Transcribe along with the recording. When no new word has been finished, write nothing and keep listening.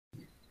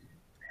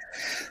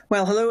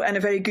Well, hello and a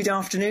very good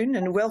afternoon,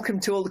 and welcome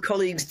to all the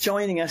colleagues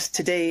joining us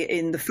today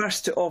in the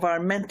first of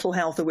our Mental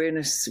Health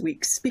Awareness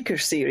Week speaker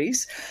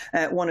series,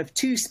 one of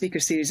two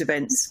speaker series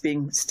events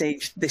being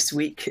staged this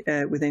week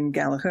within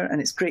Gallagher, and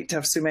it's great to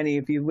have so many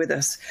of you with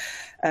us.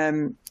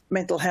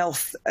 Mental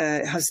Health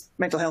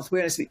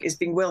Awareness Week is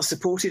being well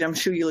supported. I'm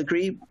sure you'll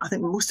agree. I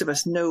think most of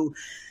us know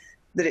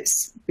that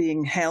it's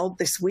being held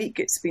this week.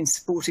 It's been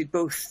supported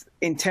both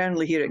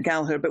internally here at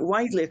Gallagher, but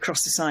widely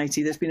across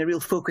society. There's been a real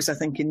focus, I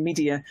think, in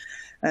media,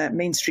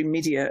 mainstream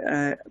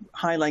media,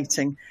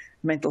 highlighting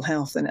mental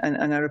health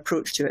and our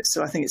approach to it.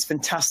 So I think it's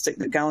fantastic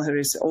that Gallagher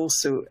is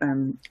also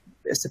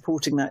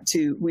supporting that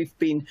too. We've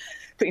been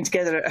putting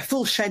together a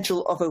full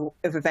schedule of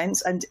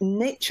events and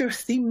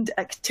nature-themed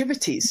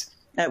activities.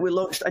 We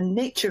launched a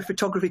nature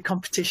photography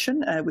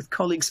competition with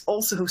colleagues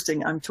also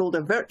hosting, I'm told,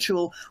 a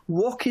virtual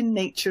walk-in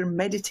nature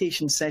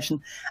meditation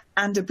session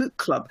and a book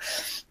club.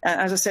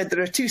 As I said,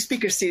 there are two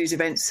speaker series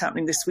events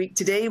happening this week.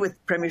 Today with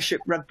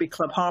Premiership Rugby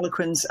club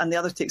Harlequins, and the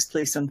other takes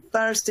place on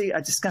Thursday,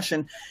 a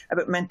discussion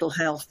about mental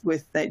health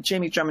with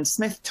Jamie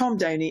Drummond-Smith, Tom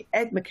Downey,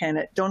 Ed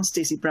McKenna, Dawn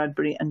Stacey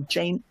Bradbury and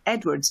Jane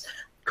Edwards.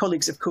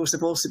 Colleagues, of course,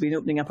 have also been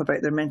opening up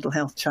about their mental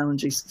health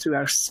challenges through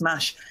our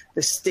Smash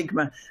the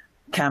Stigma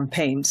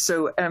campaign.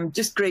 So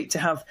just great to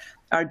have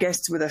our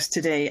guests with us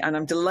today, and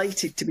I'm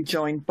delighted to be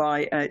joined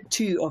by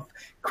two of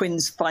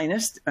Quins'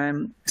 finest.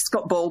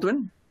 Scott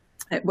Baldwin,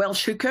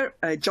 Welsh hooker,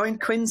 joined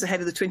Quins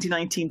ahead of the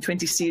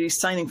 2019-20 series,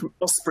 signing from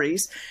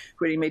Ospreys,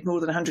 where he made more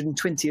than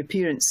 120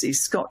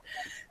 appearances. Scott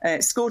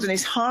scored in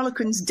his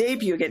Harlequins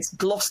debut against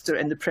Gloucester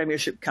in the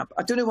Premiership Cup.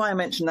 I don't know why I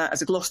mentioned that.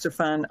 As a Gloucester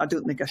fan, I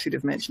don't think I should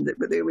have mentioned it,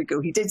 but there we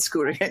go. He did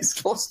score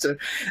against Gloucester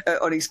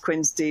on his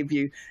Quins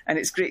debut, and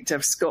it's great to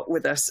have Scott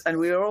with us. And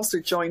we are also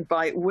joined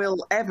by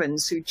Will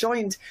Evans, who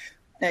joined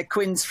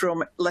Quins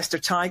from Leicester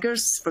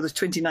Tigers for the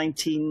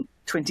 2019-20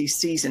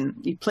 season.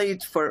 He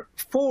played for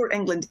 4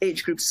 England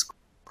age group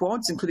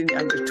squads, including the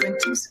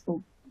under-20s.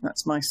 Oh,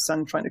 that's my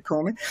son trying to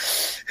call me.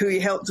 Who he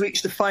helped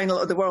reach the final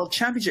of the World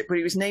Championship, where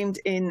he was named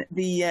in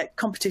the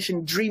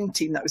competition dream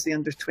team. That was the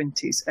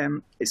under-20s.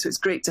 So it's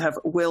great to have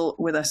Will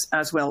with us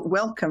as well.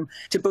 Welcome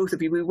to both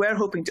of you. We were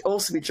hoping to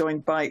also be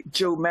joined by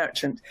Joe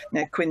Merchant,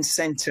 Quins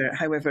centre.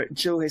 However,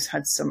 Joe has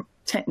had some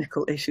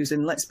technical issues,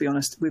 and let's be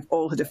honest, we've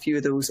all had a few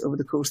of those over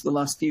the course of the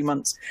last few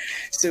months.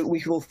 So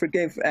we will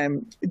forgive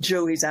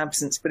Joe his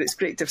absence, but it's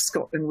great to have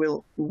Scott and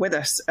Will with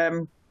us.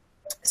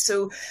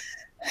 So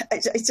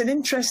it's an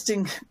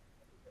interesting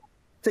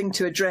thing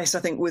to address, I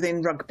think,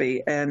 within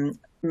rugby,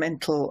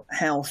 mental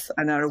health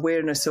and our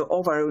awareness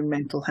of our own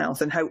mental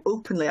health, and how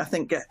openly I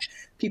think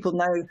people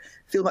now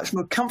feel much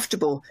more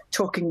comfortable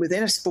talking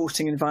within a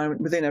sporting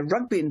environment, within a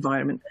rugby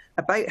environment,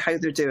 about how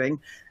they're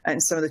doing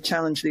and some of the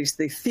challenges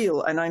they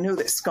feel. And I know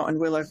that Scott and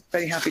Will are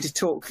very happy to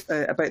talk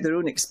about their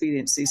own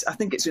experiences. I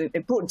think it's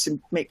important to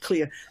make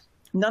clear,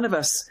 none of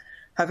us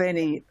have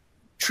any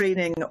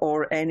training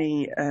or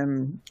any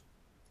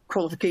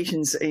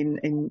qualifications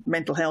in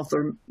mental health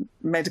or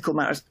medical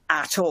matters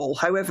at all.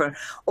 However,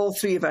 all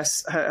three of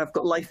us have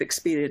got life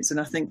experience, and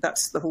I think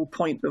that's the whole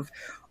point of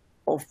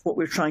what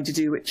we're trying to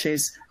do, which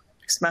is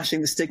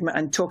smashing the stigma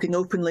and talking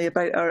openly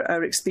about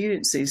our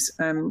experiences.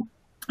 And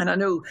I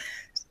know,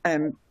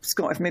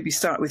 Scott, if maybe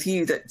start with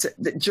you,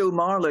 that Joe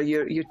Marler,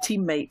 your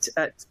teammate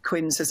at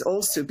Quins, has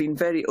also been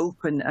very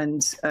open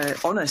and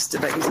honest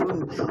about his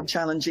own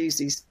challenges.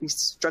 He's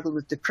struggled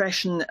with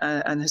depression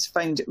and has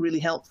found it really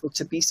helpful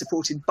to be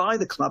supported by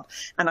the club.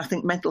 And I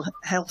think mental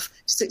health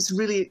sits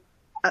really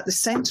at the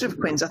centre of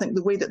Quins. I think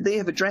the way that they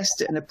have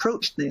addressed it and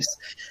approached this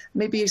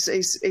maybe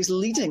is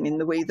leading in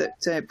the way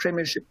that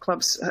Premiership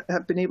clubs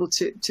have been able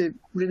to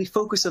really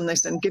focus on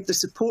this and give the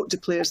support to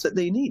players that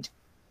they need.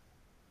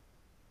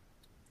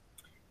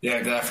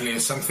 Yeah, definitely.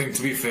 It's something,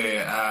 to be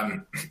fair,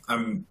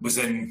 I was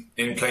in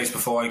place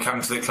before I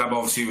came to the club,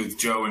 obviously with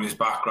Joe and his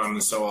background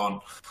and so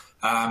on.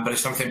 But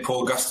it's something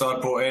Paul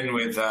Gustard brought in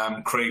with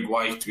Craig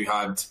White. We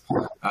had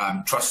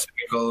trust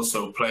circles,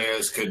 so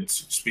players could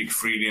speak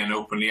freely and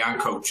openly, and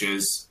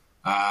coaches,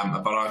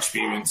 about our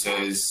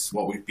experiences,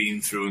 what we've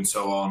been through and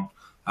so on.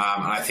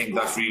 And I think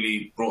that's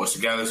really brought us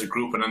together as a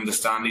group and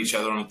understand each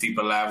other on a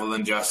deeper level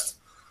than just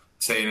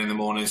saying in the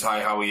mornings,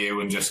 hi, how are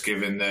you? And just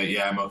giving the,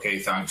 yeah, I'm okay,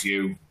 thanks,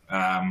 you.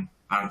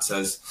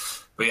 Answers.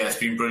 But yeah, it's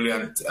been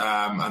brilliant,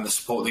 and the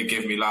support they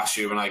gave me last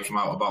year when I came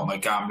out about my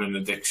gambling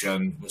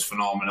addiction was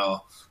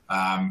phenomenal,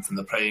 from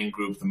the playing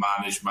group, the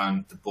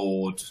management, the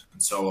board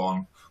and so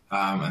on,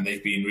 and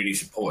they've been really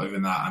supportive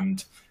in that.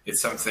 And it's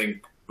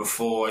something,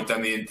 before I'd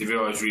done the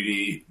interview, I was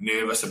really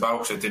nervous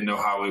about, because I didn't know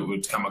how it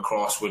would come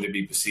across. Would it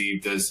be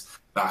perceived as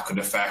that could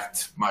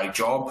affect my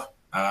job?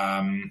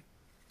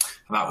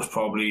 And that was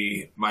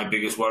probably my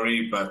biggest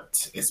worry,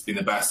 but it's been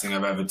the best thing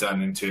I've ever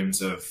done in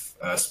terms of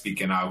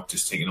speaking out,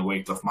 just taking a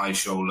weight off my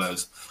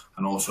shoulders,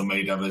 and also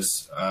made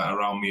others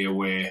around me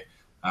aware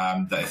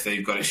that if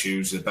they've got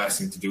issues, the best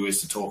thing to do is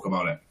to talk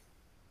about it.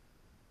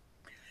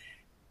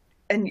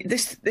 And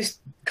this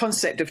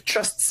concept of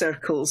trust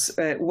circles,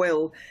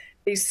 Will,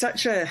 is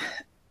such a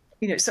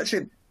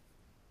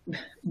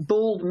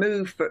bold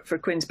move for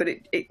Quins, but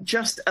it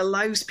just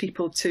allows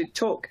people to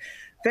talk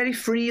very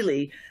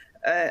freely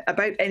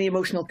about any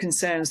emotional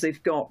concerns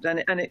they've got,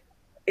 and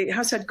it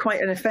has had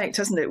quite an effect,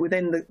 hasn't it,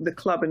 within the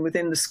club and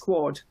within the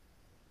squad?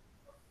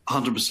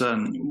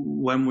 100%.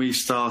 When we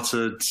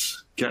started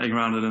getting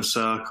around in a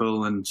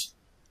circle and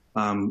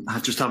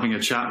just having a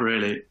chat,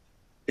 really,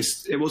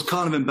 it was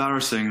kind of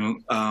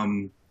embarrassing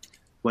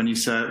when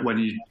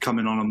you come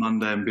in on a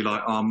Monday and be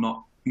like, oh, I'm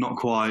not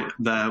quite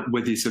there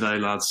with you today,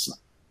 lads.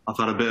 I've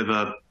had a bit of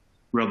a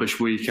rubbish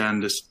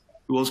weekend. It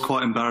was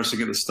quite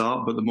embarrassing at the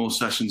start, but the more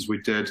sessions we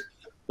did,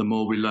 the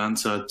more we learned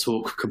to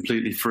talk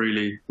completely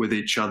freely with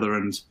each other,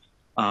 and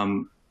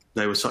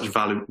they were such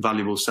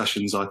valuable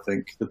sessions, I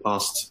think, the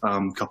past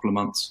couple of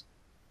months.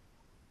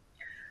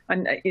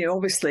 And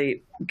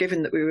obviously,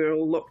 given that we were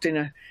all locked in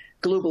a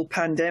global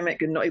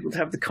pandemic and not able to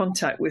have the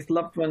contact with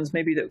loved ones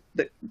maybe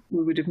that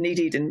we would have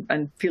needed,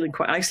 and feeling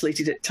quite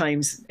isolated at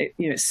times,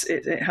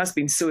 it has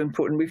been so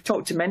important. We've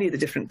talked to many of the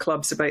different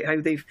clubs about how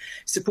they've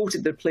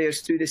supported their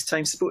players through this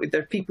time, supported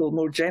their people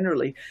more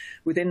generally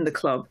within the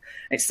club.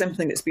 It's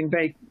something that's been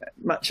very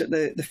much at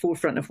the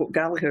forefront of what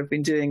Gallagher have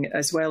been doing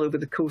as well over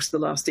the course of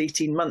the last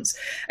 18 months.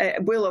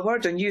 Will, a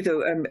word on you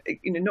though.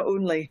 Not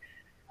only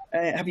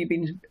have you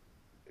been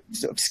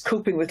sort of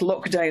coping with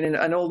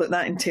lockdown and all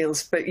that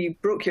entails, but you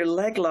broke your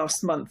leg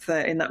last month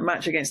in that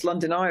match against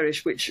London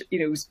Irish, which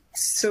was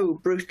so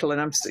brutal,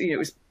 and it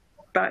was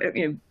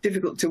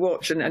difficult to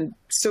watch, and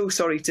so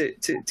sorry to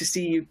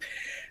see you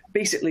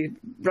basically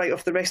write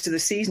off the rest of the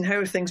season. How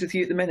are things with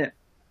you at the minute?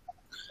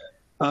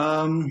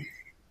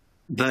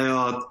 They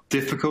are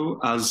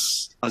difficult,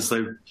 as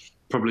they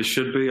probably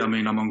should be. I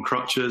mean, I'm on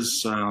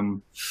crutches.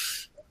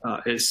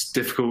 It's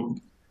difficult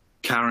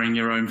carrying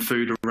your own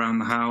food around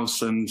the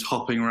house and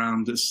hopping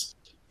around. It's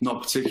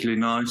not particularly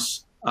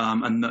nice.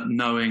 And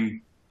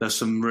knowing there's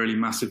some really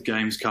massive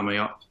games coming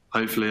up,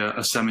 hopefully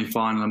a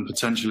semi-final and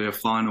potentially a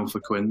final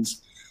for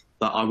Quins,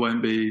 that I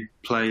won't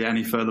play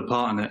any further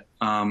part in it,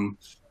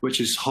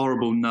 which is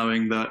horrible,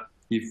 knowing that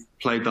you've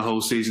played the whole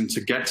season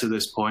to get to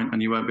this point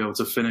and you won't be able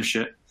to finish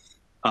it.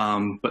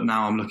 But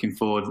now I'm looking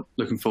forward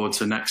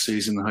to next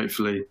season,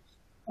 hopefully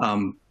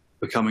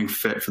becoming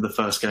fit for the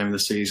first game of the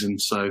season.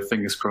 So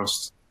fingers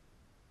crossed.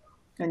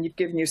 And you've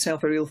given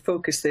yourself a real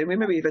focus there. We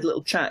maybe have a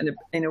little chat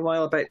in a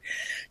while about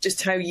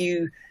just how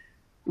you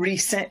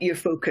reset your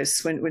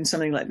focus when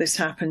something like this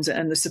happens,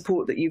 and the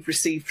support that you've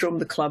received from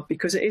the club,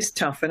 because it is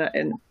tough,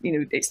 and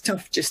it's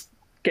tough just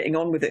getting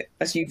on with it.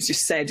 As you've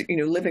just said,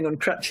 living on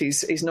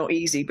crutches is not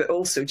easy, but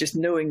also just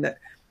knowing that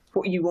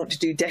what you want to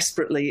do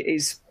desperately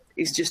is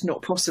just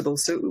not possible.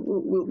 So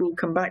we'll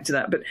come back to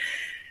that. But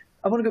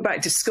I want to go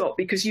back to Scott,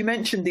 because you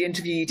mentioned the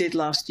interview you did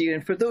last year.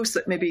 And for those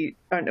that maybe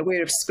aren't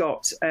aware of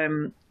Scott,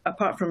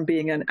 apart from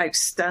being an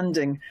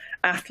outstanding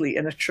athlete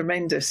and a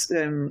tremendous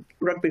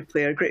rugby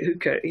player, a great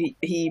hooker,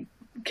 he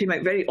came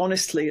out very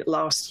honestly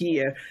last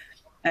year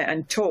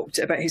and talked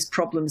about his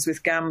problems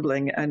with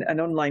gambling and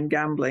online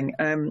gambling.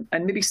 And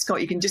maybe,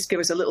 Scott, you can just give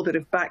us a little bit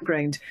of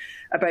background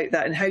about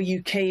that and how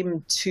you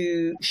came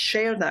to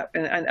share that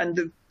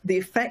and the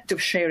effect of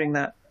sharing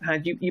that.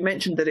 You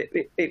mentioned that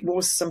it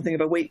was something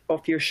of a weight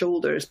off your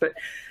shoulders, but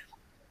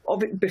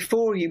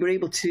before you were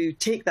able to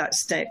take that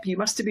step, you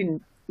must have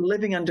been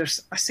living under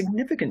a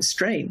significant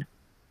strain.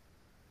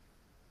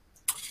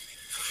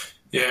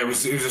 Yeah, it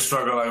was a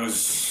struggle.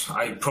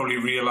 I probably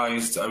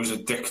realised I was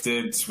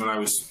addicted when I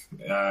was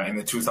in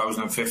the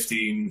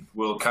 2015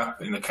 World Cup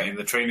in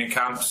the training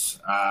camps.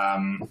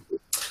 I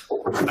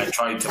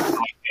tried to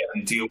fight it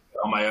and deal with it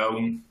on my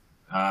own.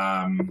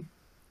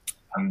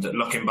 And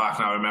looking back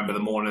now, I remember the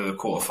morning of the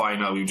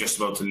quarter-final, we were just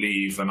about to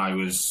leave, and I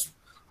was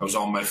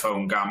on my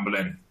phone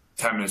gambling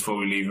 10 minutes before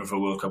we were leaving for a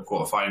World Cup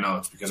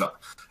quarter-final, because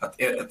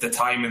at the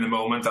time, in the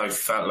moment, I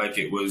felt like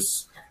it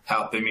was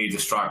helping me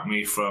distract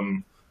me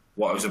from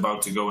what I was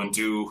about to go and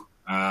do.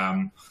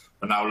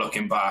 But now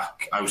looking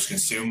back, I was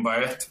consumed by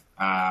it.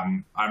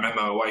 I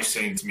remember my wife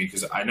saying to me,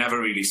 because I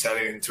never really said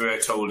anything to her, I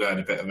told her I had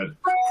a bit of a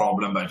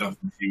problem, but I don't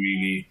think she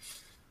really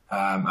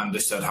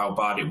understood how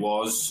bad it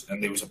was.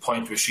 And there was a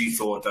point where she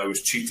thought I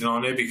was cheating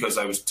on her because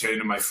I was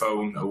turning my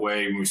phone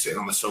away when we were sitting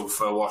on the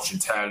sofa watching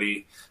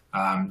telly,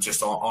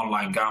 just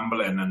online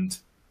gambling. And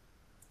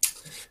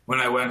when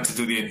I went to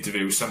do the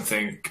interview,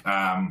 something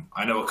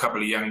I know a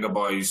couple of younger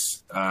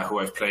boys who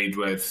I've played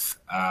with,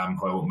 who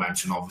I won't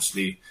mention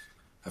obviously,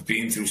 have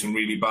been through some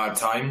really bad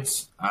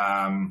times.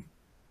 And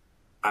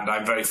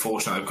I'm very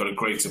fortunate I've got a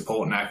great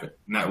support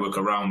network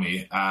around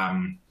me.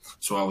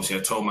 So obviously I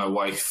told my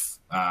wife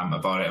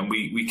about it, and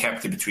we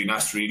kept it between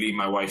us, really,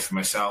 my wife and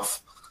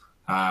myself.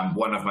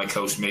 One of my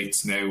close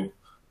mates knew.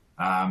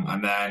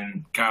 And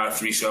then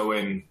Gareth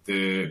Rhys-Owen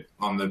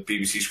on the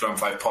BBC Scrum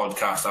 5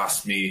 podcast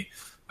asked me,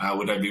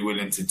 would I be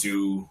willing to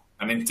do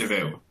an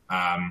interview?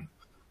 And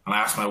I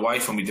asked my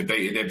wife, and we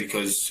debated it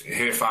because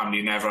her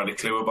family never had a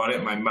clue about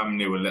it. My mum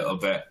knew a little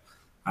bit.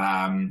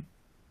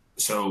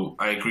 So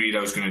I agreed I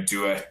was going to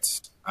do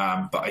it.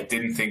 But I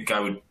didn't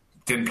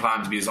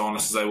plan to be as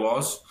honest as I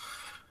was.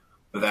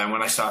 But then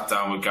when I sat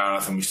down with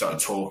Gareth and we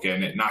started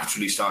talking, it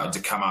naturally started to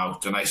come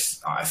out, and I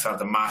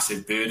felt a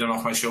massive burden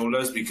off my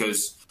shoulders,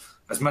 because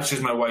as much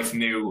as my wife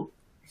knew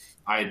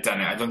I had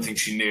done it, I don't think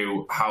she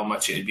knew how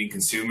much it had been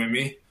consuming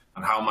me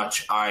and how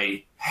much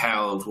I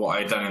held what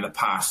I had done in the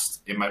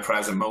past in my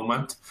present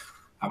moment.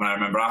 And I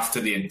remember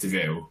after the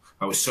interview,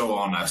 I was so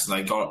honest,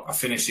 and I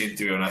finished the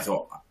interview and I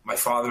thought, my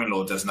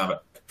father-in-law doesn't have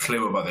a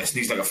clue about this, and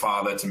he's like a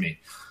father to me.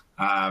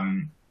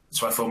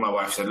 So I phoned my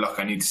wife and said, look,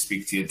 I need to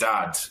speak to your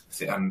dad.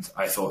 And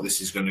I thought,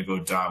 this is going to go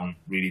down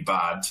really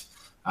bad.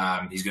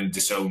 He's going to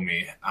disown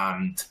me.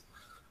 And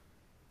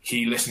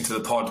he listened to the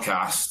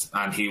podcast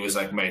and he was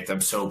like, mate,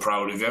 I'm so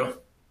proud of you.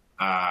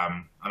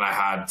 And I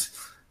had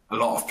a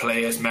lot of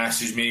players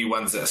message me,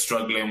 ones that are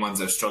struggling, ones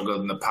that have struggled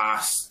in the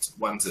past,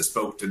 ones that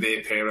spoke to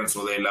their parents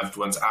or their loved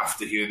ones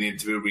after hearing the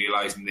interview,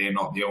 realising they're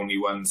not the only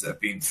ones that have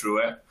been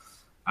through it.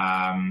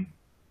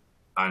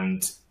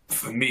 And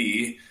for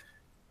me,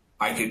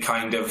 I could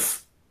kind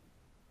of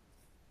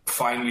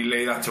finally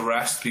lay that to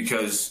rest,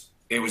 because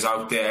it was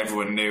out there,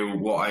 everyone knew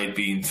what I had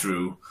been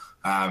through.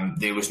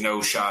 There was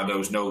no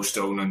shadows, no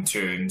stone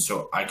unturned,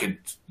 so I could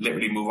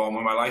literally move on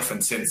with my life.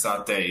 And since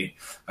that day,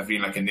 I've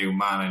been like a new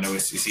man. I know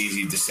it's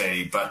easy to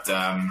say, but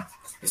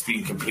it's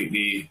been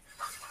completely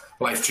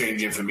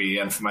life-changing for me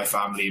and for my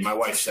family. My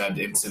wife said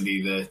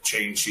instantly the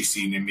change she's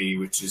seen in me,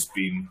 which has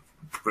been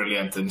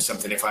brilliant, and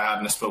something if I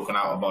hadn't have spoken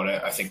out about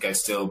it, I think I'd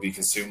still be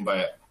consumed by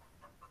it.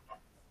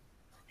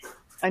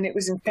 And it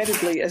was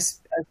incredibly, as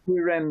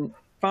your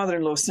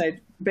father-in-law said,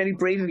 very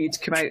brave of you to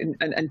come out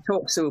and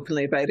talk so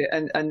openly about it.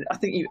 And I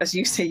think, as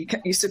you say,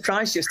 you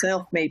surprised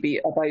yourself maybe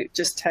about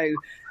just how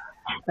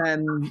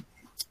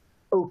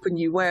open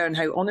you were and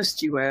how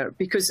honest you were,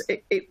 because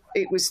it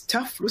was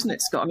tough, wasn't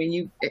it, Scott? I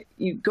mean,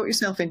 you got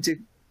yourself into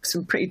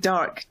some pretty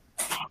dark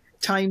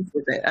times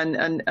with it,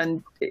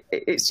 and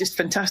it's just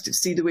fantastic to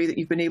see the way that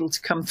you've been able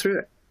to come through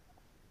it.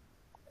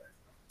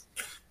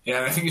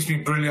 Yeah, I think it's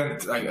been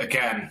brilliant. Like,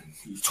 again,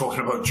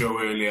 talking about Joe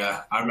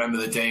earlier, I remember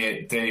the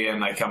day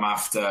and I come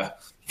after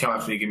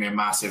me, give me a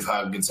massive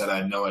hug and said, I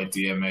had no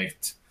idea,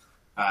 mate.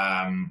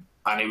 And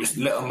it was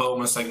little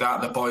moments like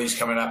that, the boys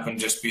coming up and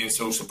just being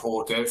so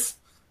supportive,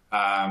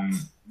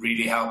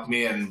 really helped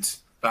me. And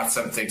that's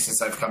something,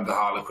 since I've come to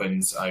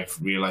Harlequins,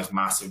 I've realised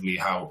massively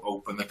how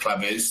open the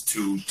club is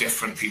to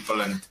different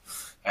people, and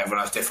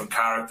everyone has different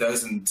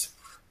characters, and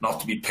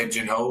not to be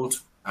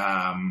pigeonholed.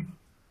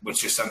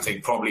 Which is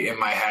something probably in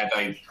my head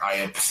I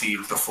had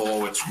perceived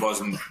before, which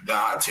wasn't the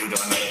attitude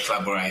of another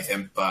club or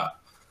anything. But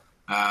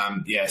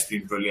yeah, it's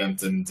been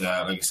brilliant, and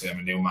like I say, I'm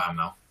a new man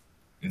now,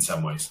 in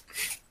some ways.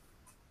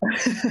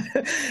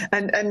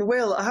 and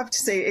Will, I have to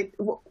say,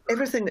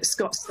 everything that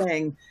Scott's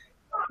saying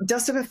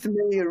does have a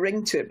familiar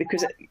ring to it,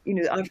 because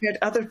I've heard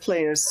other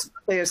players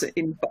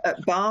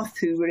at Bath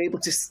who were able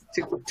to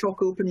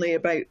talk openly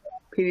about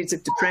periods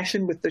of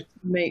depression with their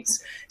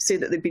mates, say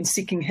that they've been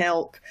seeking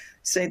help,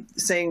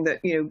 saying that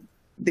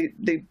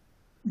they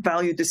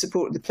valued the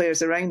support of the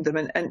players around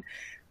them, and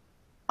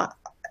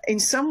in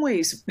some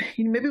ways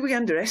maybe we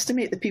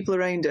underestimate the people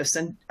around us,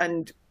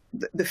 and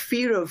the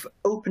fear of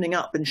opening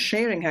up and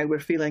sharing how we're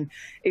feeling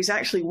is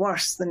actually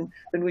worse than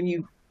when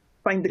you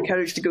find the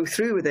courage to go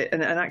through with it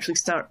and actually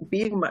start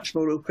being much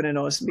more open and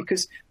honest,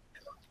 because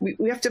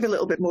we have to have a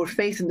little bit more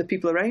faith in the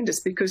people around us,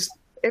 because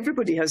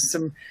everybody has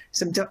some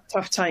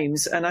tough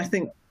times. And I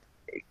think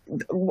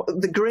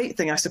the great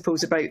thing, I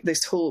suppose, about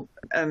this whole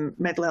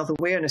mental health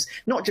awareness,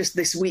 not just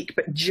this week,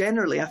 but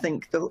generally, I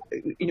think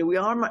we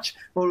are much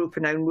more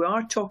open now and we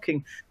are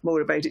talking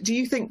more about it. Do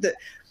you think that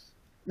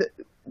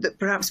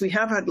perhaps we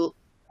have had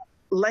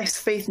less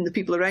faith in the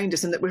people around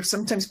us, and that we're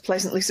sometimes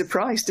pleasantly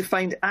surprised to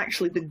find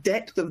actually the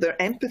depth of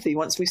their empathy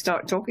once we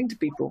start talking to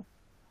people?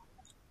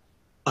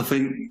 I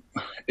think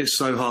it's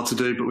so hard to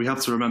do, but we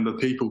have to remember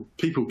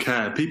people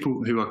care.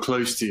 People who are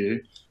close to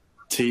you,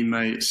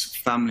 teammates,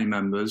 family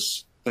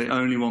members, they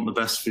only want the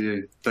best for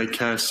you. They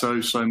care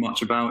so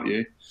much about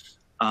you.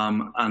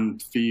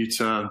 And for you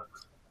to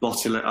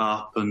bottle it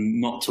up and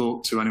not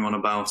talk to anyone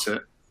about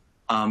it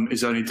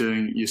is only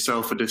doing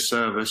yourself a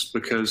disservice,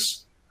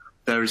 because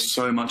there is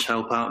so much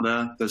help out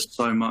there. There's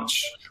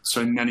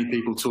so many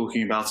people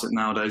talking about it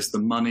nowadays. The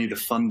money, the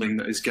funding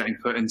that is getting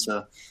put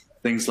into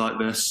things like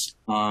this,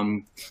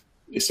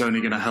 it's only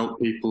going to help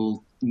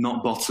people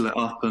not bottle it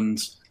up, and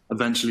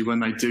eventually when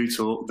they do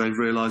talk, they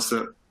realise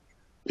that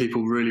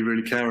people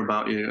really care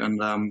about you,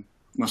 and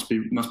must be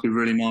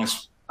really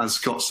nice, as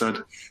Scott said,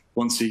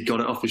 once he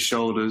got it off his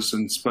shoulders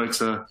and spoke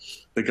to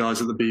the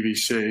guys at the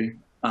BBC,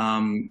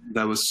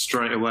 there was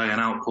straight away an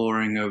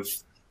outpouring of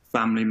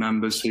family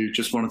members who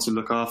just wanted to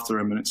look after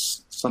him, and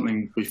it's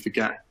something we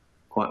forget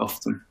quite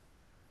often.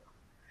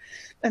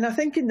 And I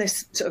think in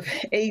this sort of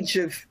age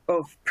of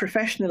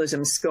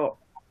professionalism, Scott,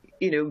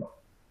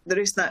 there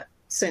is that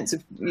sense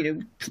of,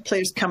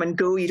 players come and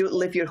go. You don't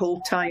live your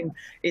whole time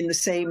in the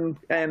same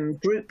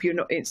group.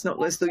 It's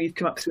not as though you've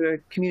come up through a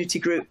community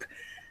group,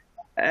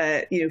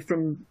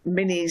 from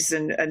minis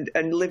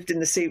and lived in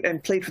the same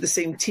and played for the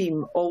same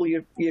team all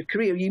your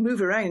career. You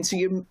move around, so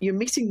you're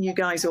meeting new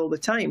guys all the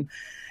time.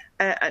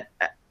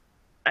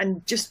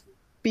 and just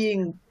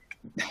being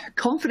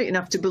confident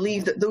enough to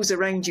believe that those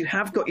around you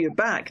have got your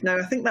back. Now,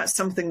 I think that's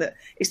something that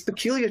is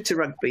peculiar to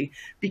rugby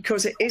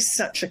because it is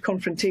such a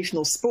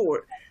confrontational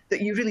sport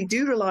that you really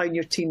do rely on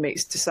your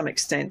teammates to some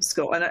extent,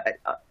 Scott. And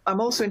I'm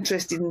also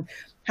interested in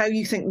how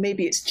you think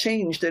maybe it's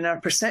changed and our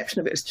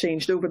perception of it has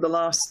changed over the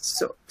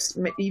last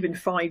even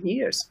 5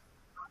 years.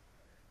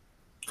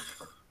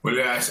 Well,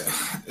 yeah,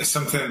 it's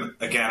something,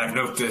 again, I've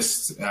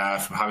noticed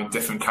from having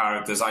different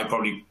characters. I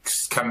probably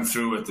come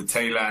through at the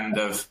tail end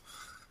of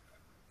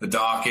the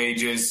dark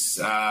ages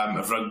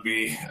of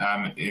rugby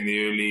in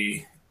the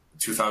early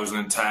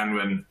 2010,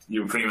 when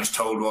you were pretty much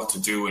told what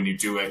to do when you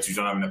do it. You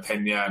don't have an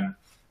opinion.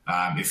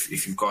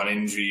 If you've got an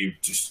injury, you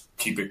just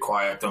keep it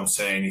quiet, don't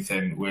say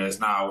anything. Whereas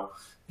now,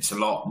 it's a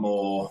lot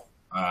more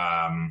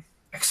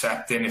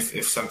accepting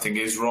if something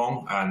is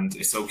wrong, and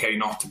it's okay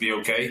not to be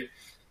okay.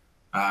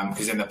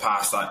 Because in the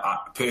past,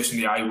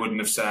 personally, I wouldn't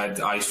have said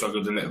I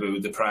struggled a little bit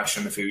with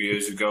depression a few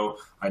years ago.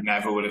 I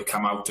never would have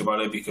come out about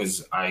it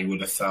because I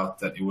would have felt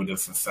that it would have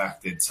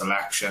affected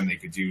selection. They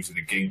could use it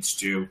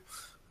against you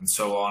and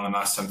so on. And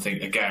that's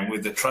something, again,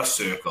 with the trust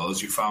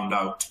circles, you found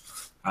out,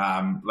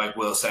 like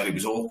Will said, it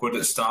was awkward at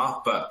the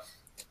start, but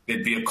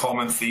there'd be a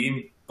common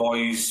theme.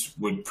 Boys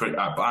would,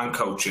 and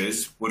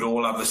coaches would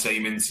all have the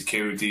same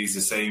insecurities, the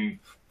same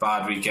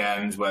bad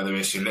weekends, whether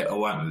it's your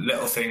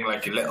little thing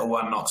like your little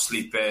one not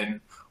sleeping,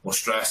 or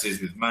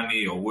stresses with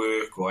money or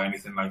work or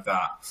anything like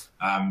that.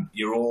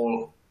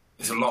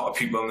 There's a lot of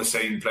people in the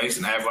same place,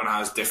 and everyone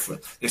has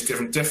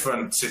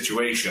different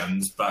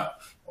situations, but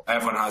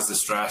everyone has the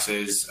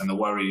stresses and the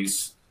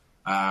worries.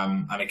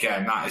 And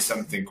again, that is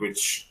something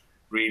which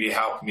really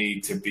helped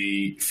me to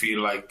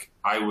feel like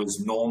I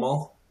was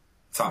normal,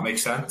 if that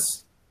makes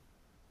sense.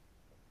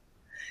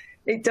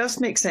 It does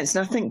make sense.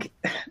 And I think,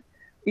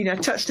 I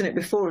touched on it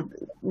before,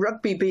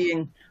 rugby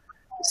being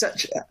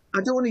such,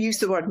 I don't want to use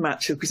the word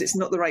macho because it's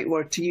not the right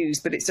word to use,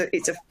 but it's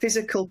a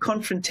physical,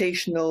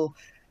 confrontational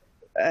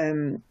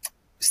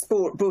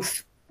sport,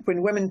 both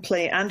when women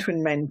play and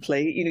when men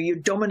play. You're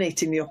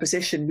dominating the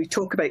opposition. We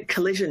talk about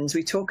collisions.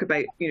 We talk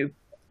about,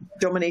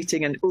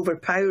 dominating and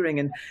overpowering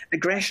and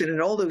aggression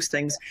and all those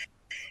things.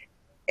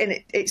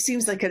 And it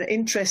seems like an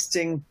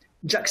interesting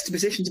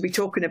juxtaposition to be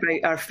talking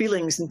about our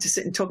feelings and to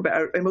sit and talk about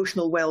our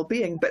emotional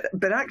well-being.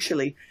 But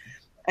actually,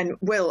 and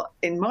well,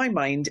 in my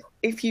mind,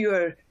 if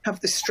you have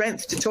the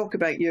strength to talk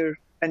about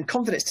and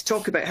confidence to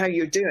talk about how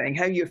you're doing,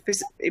 how you're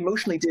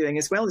emotionally doing,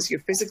 as well as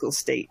your physical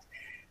state,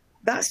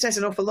 that says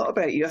an awful lot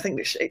about you. I think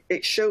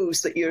it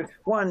shows that you're,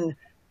 one,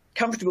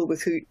 comfortable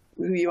with who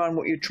you are and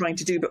what you're trying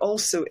to do, but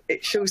also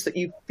it shows that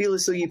you feel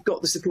as though you've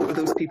got the support of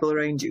those people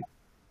around you.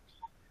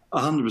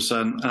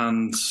 100%.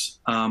 And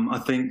I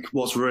think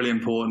what's really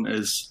important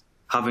is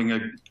having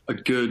a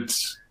good,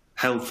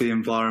 healthy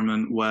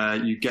environment where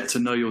you get to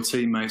know your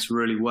teammates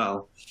really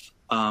well.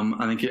 And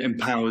I think it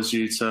empowers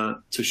you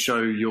to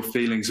show your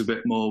feelings a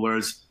bit more.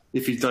 Whereas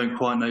if you don't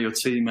quite know your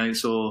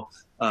teammates or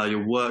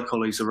your work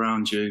colleagues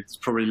around you, there's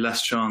probably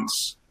less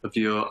chance of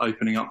you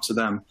opening up to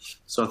them.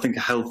 So I think a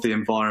healthy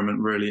environment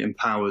really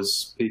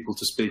empowers people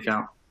to speak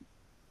out.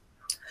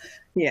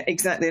 Yeah,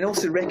 exactly. And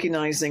also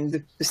recognising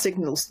the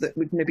signals that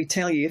would maybe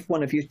tell you if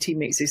one of your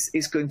teammates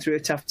is going through a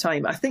tough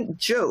time. I think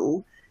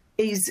Joe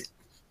is,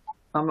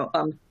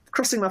 I'm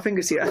crossing my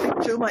fingers here, I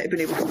think Joe might have been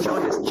able to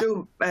join us.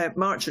 Joe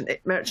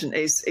Merchant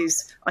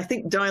is I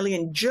think, dialing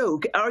in. Joe,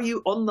 are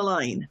you on the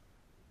line?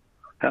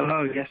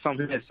 Hello, yes, I'm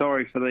here.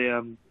 Sorry for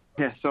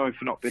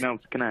not being able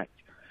to connect.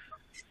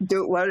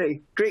 Don't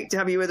worry. Great to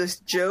have you with us,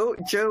 Joe.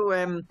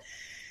 Joe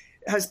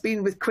has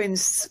been with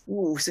Quins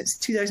since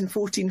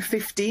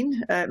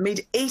 2014-15,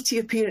 made 80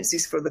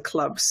 appearances for the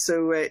club.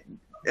 So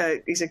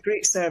he's a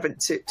great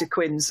servant to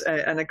Quins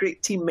and a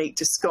great teammate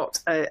to Scott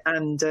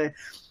and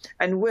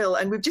Will.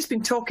 And we've just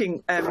been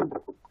talking,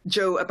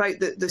 Joe, about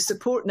the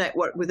support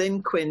network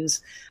within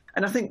Quins,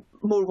 and I think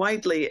more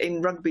widely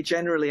in rugby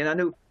generally. And I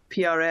know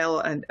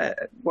PRL and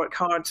work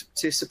hard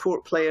to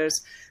support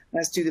players,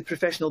 as do the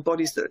professional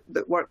bodies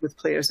that work with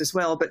players as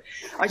well. But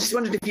I just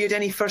wondered if you had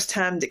any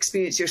first-hand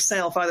experience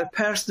yourself, either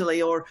personally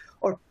or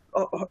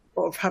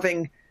of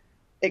having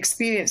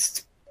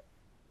experienced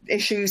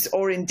issues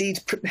or indeed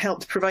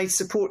helped provide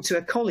support to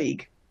a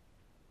colleague.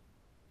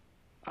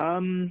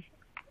 I've been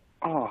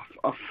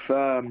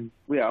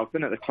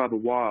at the club a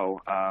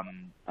while,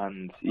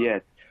 and yeah,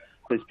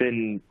 there's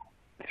been,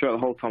 throughout the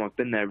whole time I've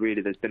been there,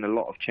 really, there's been a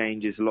lot of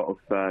changes, a lot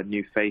of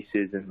new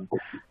faces and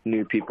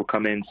new people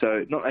come in.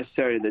 So not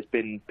necessarily there's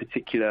been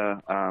particular,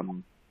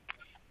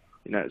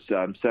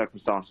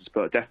 circumstances,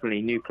 but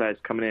definitely new players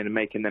coming in and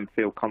making them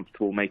feel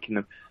comfortable, making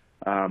them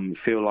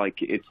feel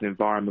like it's an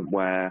environment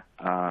where,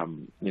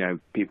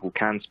 people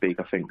can speak.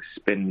 I think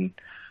it's been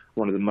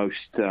one of the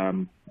most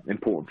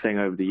important thing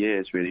over the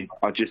years, really.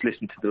 I just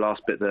listened to the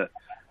last bit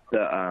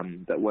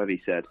that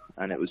Webby said,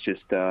 and it was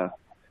just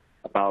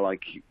about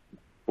like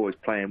boys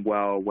playing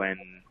well when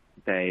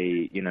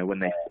they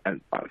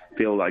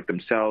feel like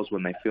themselves,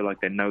 when they feel like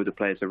they know the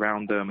players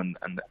around them,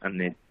 and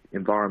the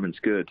environment's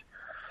good.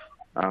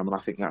 And I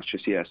think that's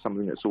just,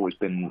 something that's always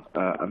been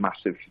a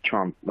massive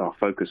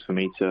focus for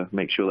me, to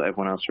make sure that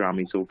everyone else around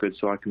me is all good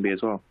so I can be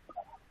as well.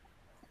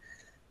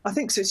 I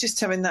think so. It's just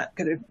having that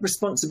kind of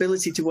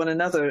responsibility to one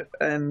another.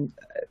 And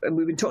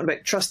we've been talking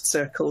about trust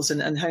circles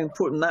and how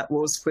important that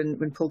was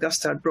when Paul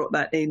Gustard brought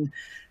that in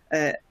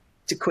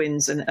to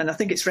Quins. And I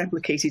think it's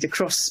replicated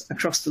across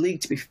the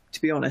league,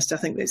 to be honest. I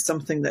think it's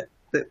something that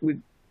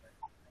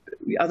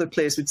other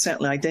players would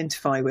certainly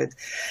identify with.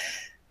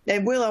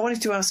 Will, I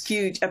wanted to ask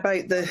you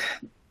about the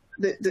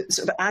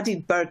sort of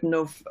added burden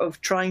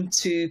of trying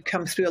to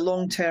come through a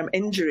long-term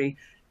injury,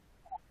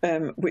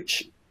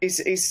 which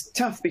is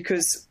tough,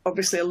 because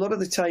obviously a lot of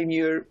the time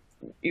you'll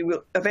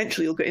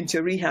get into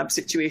a rehab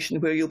situation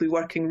where you'll be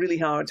working really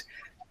hard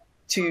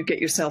to get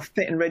yourself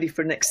fit and ready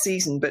for next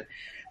season. But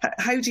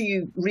how do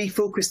you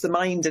refocus the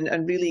mind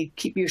and really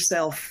keep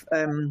yourself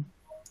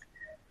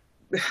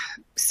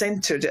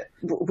centred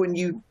when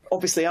you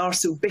obviously are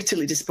so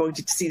bitterly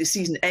disappointed to see the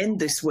season end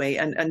this way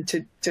and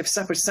to have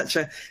suffered such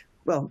a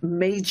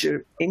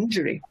major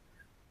injury?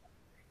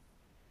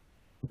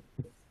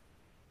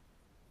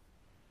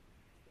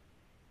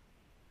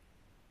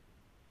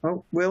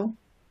 Oh, Will?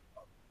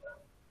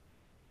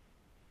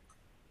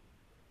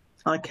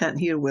 I can't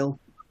hear Will.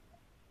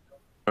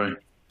 Sorry.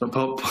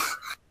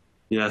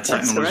 Yeah,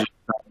 technology.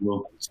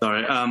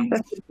 Sorry.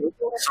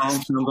 So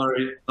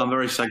I'm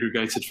very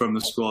segregated from the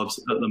squad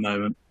at the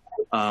moment,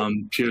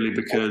 purely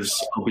because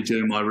I'll be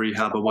doing my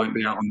rehab. I won't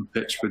be out on the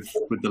pitch with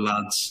the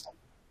lads.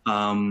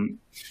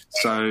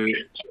 So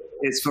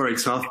it's very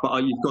tough,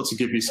 but you've got to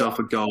give yourself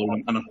a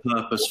goal and a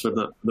purpose for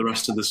the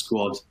rest of the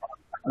squad.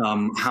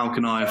 How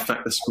can I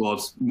affect the squad?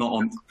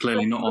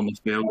 Clearly not on the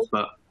field,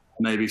 but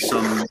maybe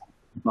I'm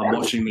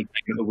watching the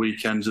game at the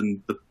weekend,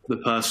 and the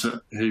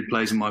person who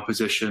plays in my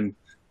position,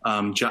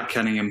 Jack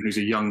Kenningham, who's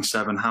a young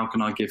 7, how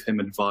can I give him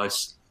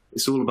advice?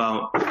 It's all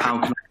about how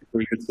can I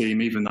improve the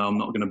team, even though I'm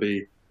not going to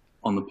be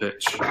on the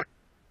pitch.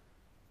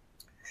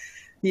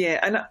 Yeah,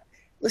 and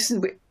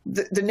listen,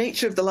 the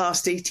nature of the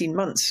last 18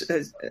 months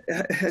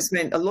has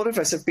meant a lot of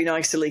us have been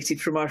isolated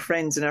from our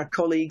friends and our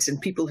colleagues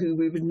and people who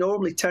we would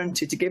normally turn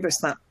to give us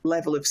that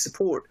level of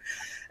support.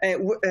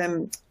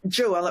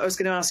 Joe, I was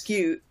going to ask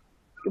you,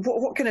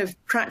 what kind of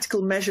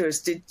practical measures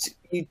did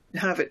you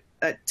have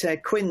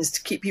at Quins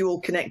to keep you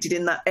all connected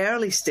in that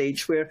early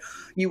stage where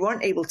you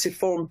weren't able to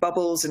form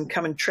bubbles and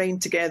come and train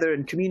together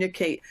and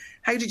communicate?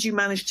 How did you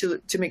manage to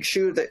make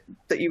sure that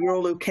you were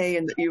all okay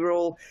and that you were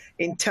all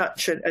in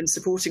touch and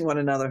supporting one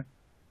another?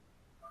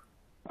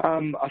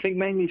 I think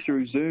mainly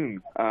through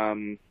Zoom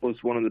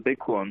was one of the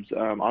big ones.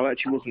 I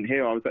actually wasn't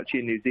here. I was actually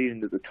in New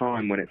Zealand at the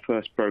time when it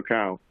first broke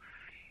out.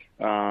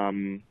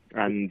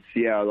 And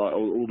yeah, like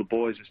all the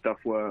boys and stuff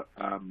were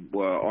on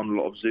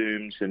a lot of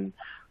Zooms, and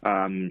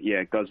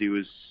Guzzy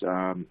was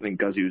I think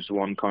Guzzy was the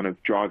one kind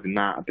of driving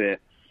that a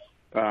bit.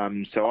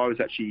 So I was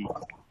actually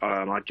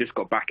I just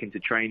got back into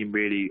training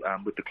really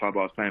with the club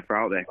I was playing for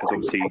out there, because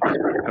obviously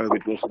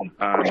COVID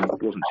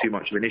wasn't too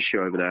much of an issue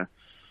over there.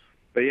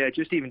 But yeah,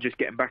 just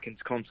getting back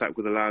into contact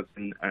with the lads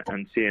and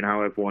seeing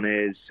how everyone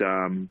is,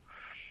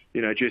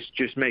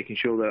 just making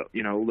sure that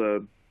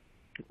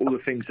all the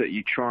things that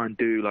you try and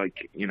do,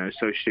 like,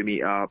 socially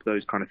meet up,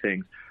 those kind of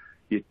things,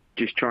 you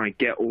just try and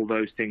get all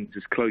those things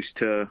as close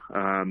to,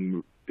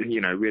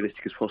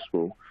 realistic as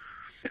possible.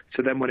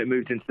 So then when it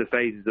moved into the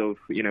phases of,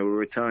 we're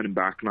returning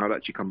back, and I've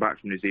actually come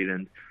back from New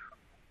Zealand,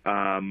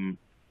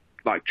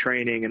 like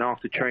training and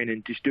after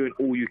training, just doing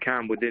all you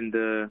can within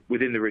the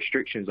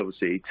restrictions,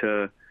 obviously,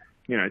 to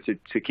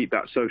keep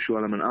that social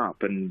element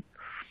up. And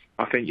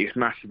I think it's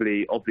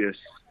massively obvious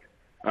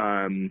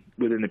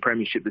within the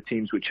Premiership, the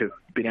teams which have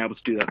been able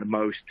to do that the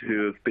most,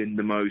 who have been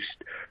the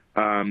most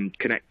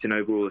connecting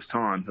over all this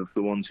time, are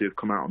the ones who have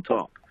come out on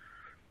top.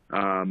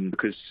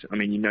 Because,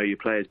 your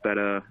players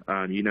better,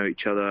 you know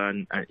each other,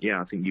 and I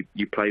think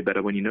you play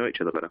better when you know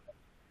each other better.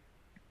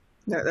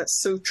 No,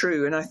 that's so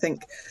true. And I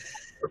think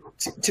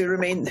to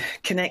remain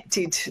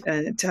connected,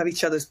 to have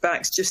each other's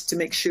backs, just to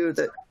make sure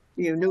that,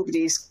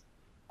 nobody's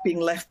being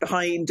left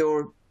behind,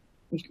 or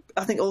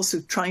I think also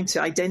trying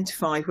to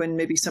identify when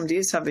maybe somebody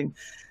is having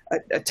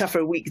a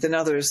tougher week than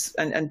others,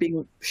 and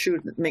making sure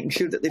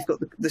that they've got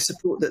the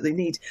support that they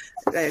need.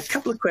 A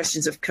couple of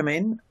questions have come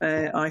in.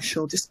 I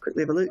shall just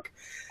quickly have a look.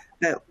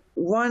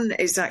 One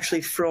is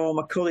actually from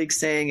a colleague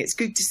saying, it's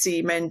good to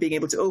see men being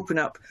able to open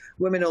up.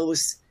 Women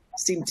always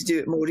seem to do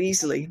it more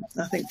easily.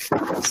 I think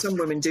some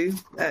women do,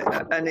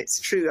 and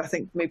it's true. I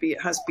think maybe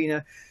it has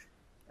been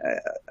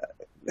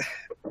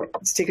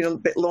it's taken a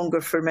bit longer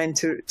for men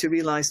to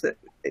realise that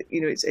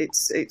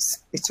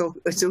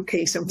it's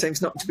okay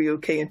sometimes not to be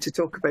okay, and to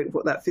talk about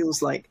what that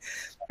feels like.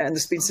 And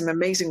there's been some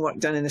amazing work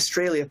done in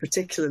Australia,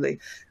 particularly.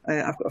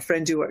 I've got a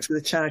friend who works with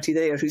a charity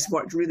there who's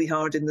worked really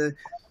hard in the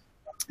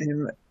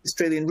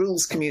Australian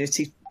rules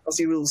community,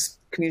 Aussie rules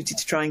community,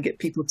 to try and get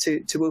people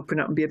to open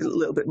up and be a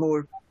little bit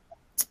more,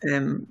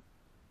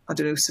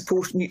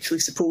 mutually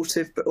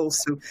supportive, but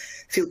also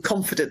feel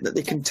confident that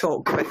they can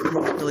talk about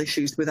emotional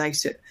issues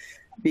without it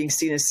being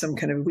seen as some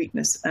kind of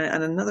weakness.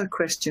 And another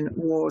question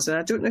was, and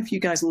I don't know if you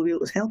guys will be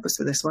able to help us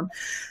with this one,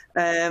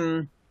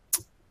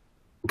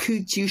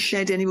 could you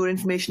shed any more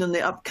information on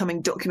the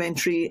upcoming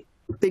documentary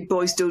Big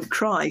Boys Don't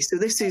Cry? So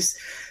this is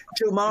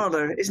Joe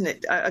Marler, isn't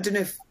it? I don't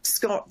know if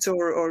Scott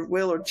or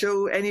Will or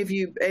Joe, any of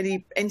you,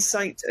 any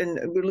insight? And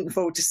we're looking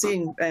forward to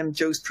seeing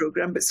Joe's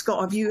programme. But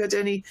Scott, have you had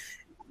any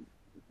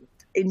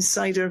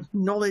insider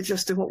knowledge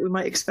as to what we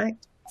might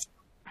expect?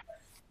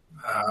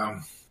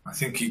 I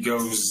think he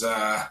goes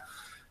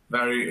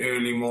very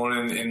early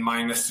morning in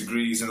minus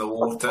degrees in the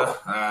water.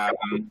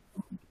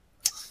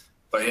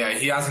 But yeah,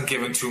 he hasn't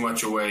given too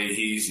much away.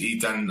 He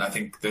done, I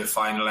think, the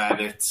final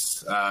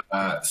edits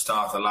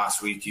start of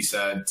last week. He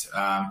said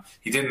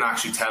he didn't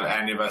actually tell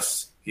any of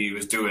us he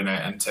was doing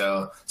it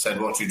until said,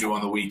 "What do you do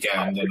on the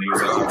weekend?" And he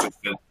was like,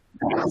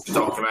 "Just to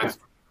document."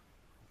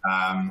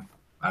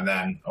 And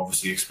then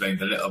obviously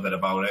explained a little bit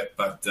about it.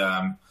 But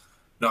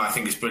no, I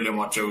think it's brilliant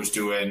what Joe's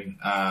doing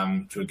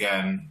to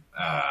again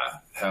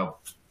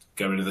help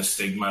get rid of the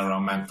stigma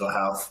around mental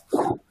health,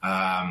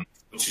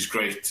 which is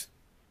great.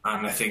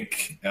 And I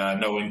think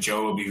knowing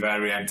Joe will be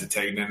very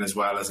entertaining as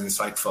well as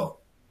insightful.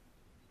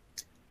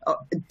 Oh,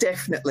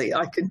 definitely,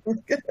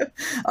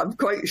 I'm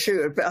quite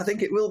sure, but I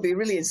think it will be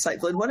really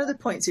insightful. And one of the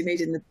points he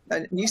made in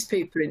the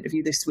newspaper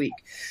interview this week,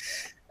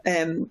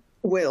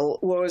 Will,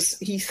 was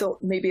he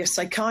thought maybe a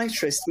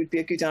psychiatrist would be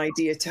a good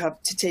idea to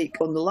have to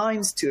take on the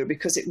Lions tour,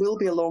 because it will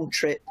be a long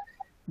trip.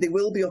 They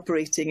will be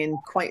operating in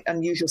quite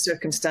unusual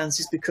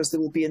circumstances because they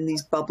will be in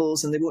these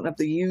bubbles and they won't have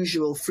the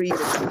usual freedom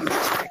that you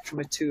expect from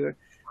a tour.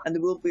 And they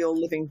will be all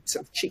living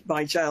sort of cheek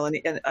by jowl.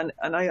 And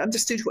I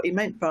understood what he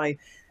meant by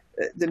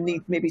the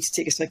need maybe to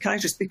take a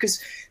psychiatrist,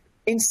 because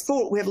in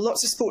sport we have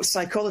lots of sports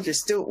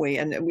psychologists, don't we?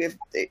 And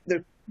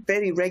they're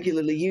very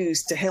regularly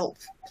used to help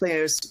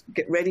players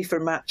get ready for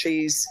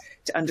matches,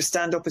 to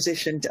understand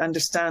opposition, to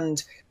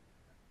understand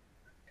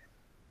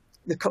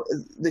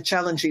the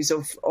challenges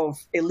of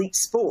elite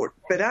sport.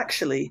 But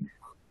actually,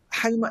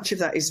 how much of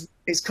that is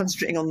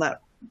concentrating on that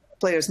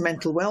players'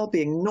 mental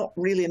well-being? Not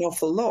really an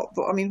awful lot.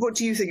 But I mean, what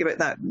do you think about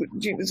that?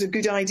 It's a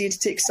good idea to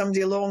take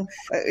somebody along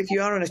if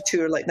you are on a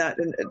tour like that,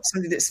 and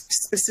somebody that's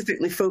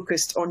specifically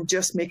focused on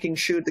just making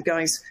sure the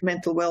guy's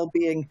mental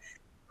well-being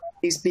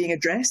is being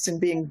addressed and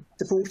being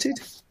supported?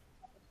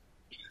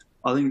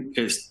 I think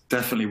it's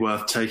definitely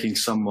worth taking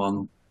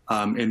someone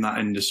in that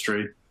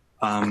industry.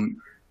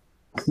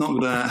 It's not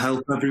going to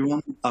help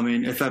everyone. I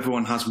mean, if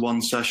everyone has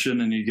one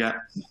session and you get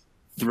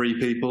 3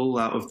 people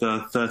out of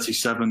the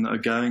 37 that are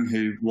going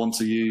who want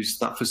to use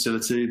that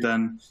facility,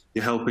 then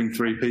you're helping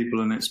 3 people,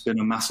 and it's been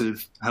a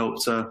massive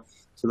help to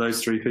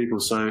those 3 people.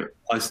 So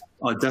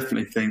I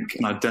definitely think,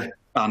 and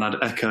I'd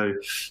echo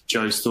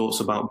Joe's thoughts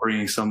about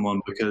bringing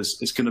someone, because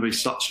it's going to be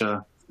such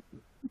a,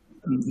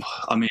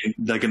 I mean,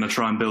 they're going to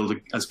try and build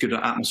as good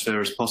an atmosphere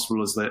as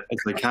possible as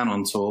they can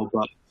on tour,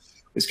 but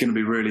it's going to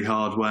be really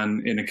hard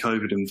when in a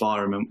COVID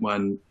environment,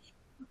 when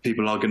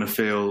people are going to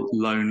feel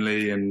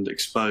lonely and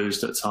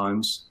exposed at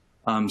times.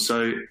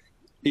 So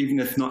even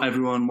if not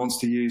everyone wants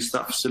to use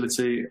that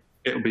facility,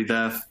 it'll be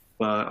there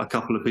for a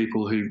couple of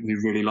people who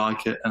really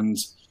like it, and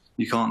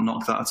you can't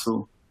knock that at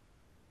all.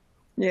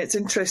 Yeah, it's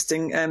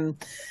interesting.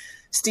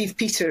 Steve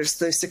Peters,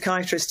 the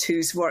psychiatrist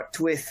who's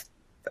worked with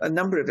a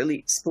number of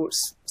elite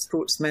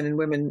sportsmen and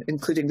women,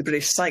 including the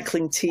British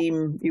cycling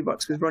team, he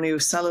works with Ronnie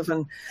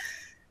O'Sullivan,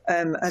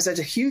 has had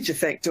a huge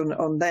effect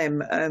on them,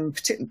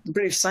 particularly the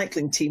British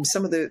cycling team.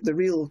 Some of the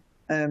real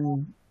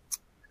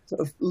sort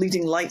of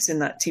leading lights in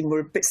that team were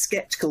a bit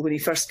sceptical when he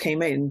first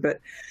came in, but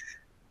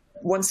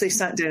once they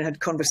sat down and had a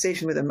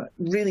conversation with him,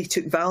 really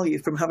took value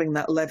from having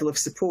that level of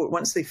support.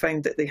 Once they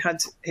found that they had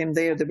him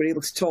there, they were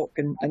able to talk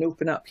and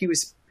open up. He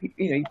was,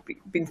 he'd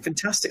been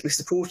fantastically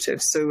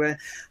supportive. So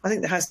I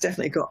think there has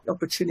definitely got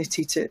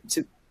opportunity to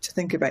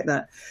think about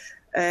that.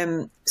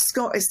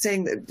 Scott is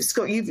saying that,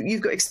 Scott,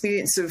 you've got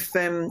experience of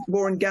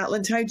Warren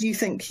Gatland. How do you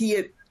think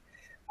he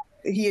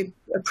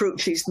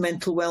approaches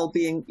mental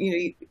well-being?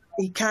 He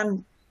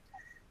can,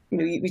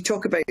 we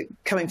talk about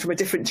coming from a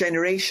different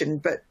generation,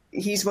 but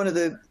he's one of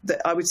the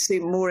I would say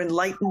more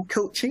enlightened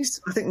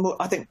coaches. I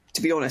think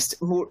to be honest,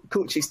 more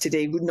coaches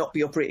today would not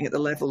be operating at the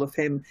level of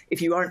him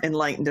if you aren't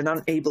enlightened and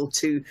aren't able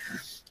to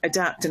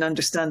adapt and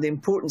understand the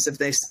importance of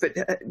this. But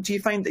do you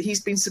find that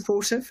he's been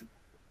supportive?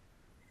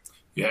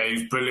 Yeah,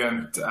 he's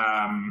brilliant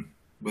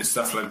with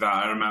stuff like that.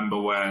 I remember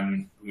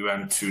when we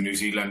went to New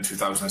Zealand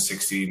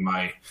 2016,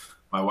 my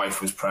wife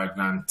was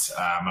pregnant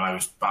and I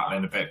was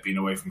battling a bit being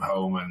away from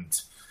home,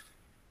 and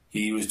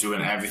he was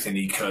doing everything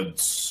he could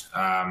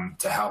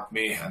to help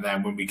me. And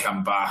then when we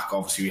come back,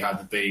 obviously we had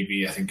the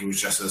baby. I think it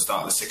was just at the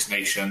start of the Six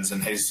Nations,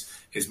 and his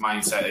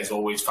mindset is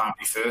always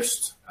family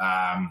first.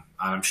 And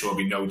I'm sure it'll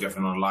be no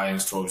different on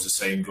Lions tour. It was the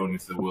same going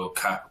into the World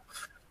Cup.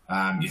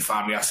 Your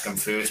family has to come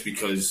first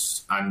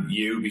because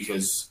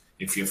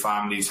if your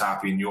family's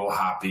happy and you're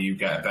happy, you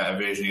get a better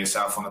version of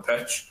yourself on the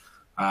pitch.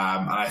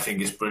 And I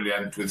think it's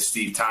brilliant with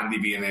Steve Tandy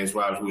being there as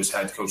well, who was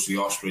head coach of the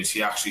Ospreys.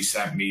 He actually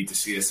sent me to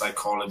see a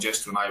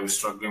psychologist when I was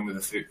struggling with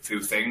a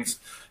few things,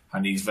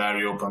 and he's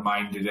very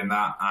open-minded in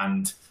that.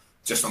 And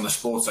just on the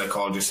sports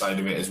psychologist side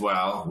of it as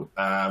well,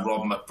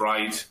 Rob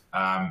McBride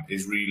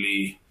is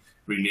really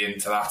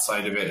into that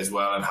side of it as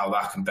well, and how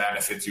that can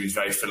benefit you. He's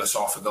very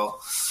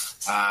philosophical.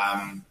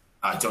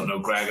 I don't know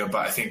Gregor,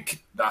 but I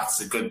think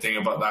that's a good thing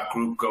about that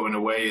group going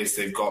away, is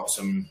they've got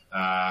some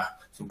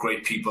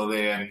great people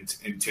there. And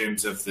in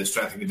terms of the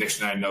strength and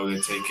conditioning, I know they're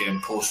taking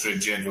Paul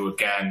Strigian, who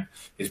again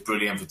is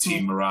brilliant for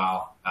team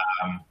morale.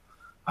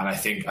 And I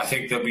think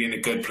they'll be in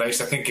a good place.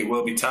 I think it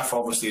will be tough.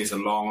 Obviously, it's a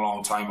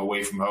long time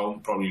away from home,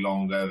 probably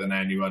longer than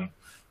anyone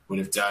would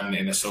have done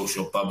in a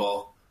social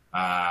bubble,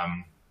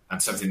 and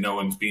something no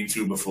one's been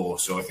through before.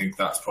 So I think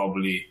that's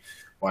probably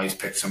why he's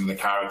picked some of the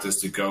characters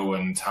to go,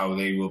 and how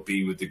they will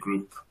be with the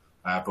group,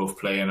 both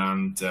playing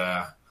and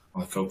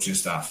on the coaching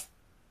staff.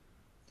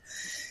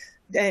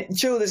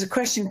 Joe, there's a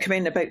question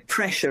coming about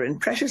pressure, and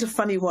pressure's a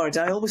funny word.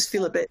 I always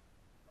feel a bit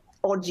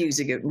odd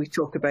using it when we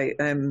talk about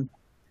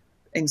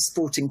in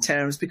sporting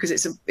terms, because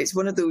it's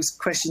one of those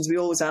questions we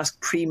always ask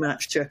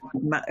pre-match to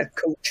a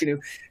coach.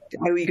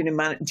 How are you going to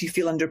manage? Do you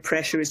feel under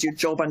pressure? Is your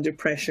job under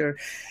pressure?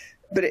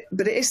 But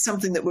it is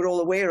something that we're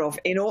all aware of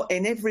in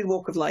every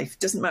walk of life. It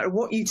doesn't matter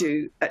what you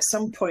do. At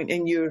some point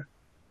in your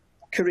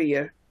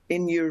career,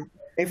 in your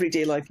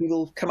everyday life, you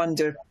will come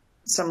under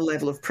some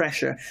level of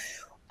pressure.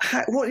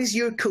 What is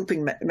your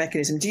coping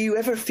mechanism? Do you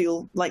ever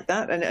feel like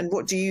that? And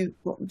what do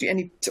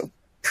any sort of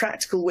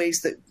practical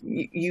ways that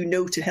you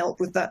know to help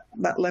with that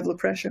level of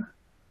pressure?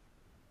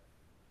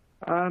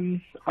 I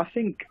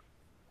think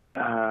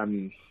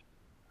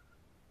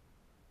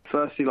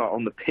firstly, like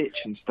on the pitch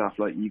and stuff,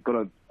 like you've got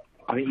to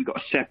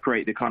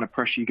separate the kind of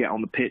pressure you get on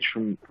the pitch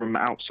from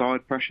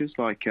outside pressures.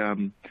 Like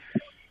when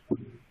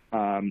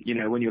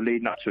you're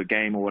leading up to a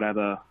game or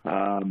whatever,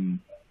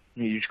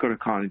 you just got to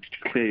kind of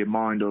clear your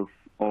mind of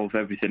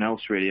everything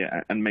else really,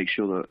 and make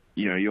sure that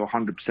you're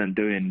 100%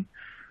 doing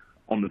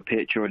on the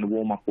pitch or in the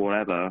warm-up or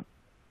whatever,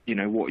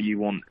 what you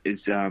want is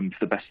for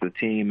the best of the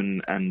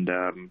team, and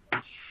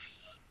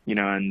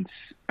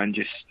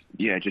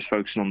just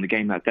focusing on the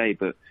game that day.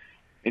 But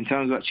in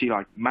terms of actually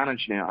like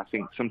managing it, I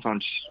think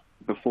sometimes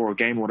before a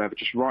game or whatever,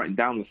 just writing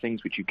down the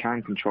things which you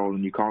can control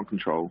and you can't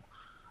control,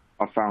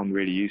 I found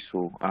really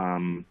useful.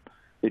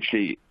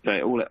 Literally,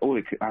 all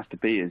it has to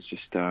be is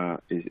just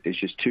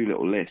two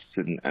little lists,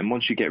 and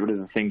once you get rid of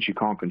the things you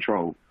can't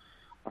control,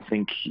 I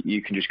think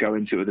you can just go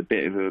into it with a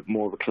bit of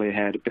more of a clear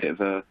head, a bit of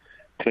a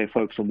clear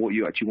focus on what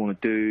you actually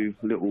want to do,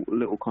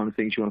 little kind of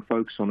things you want to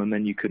focus on, and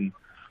then you can,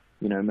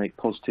 make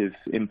positive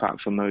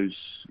impacts on those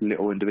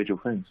little individual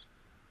things.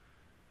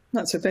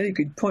 That's a very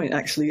good point,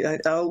 actually. I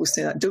always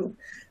say that. Don't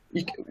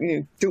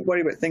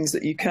worry about things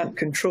that you can't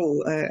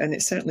control, and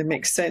it certainly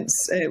makes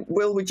sense.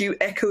 Will, would you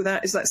echo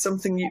that? Is that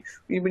something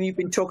when you've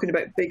been talking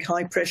about big,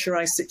 high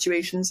pressurised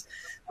situations,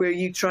 where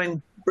you try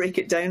and break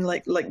it down,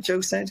 like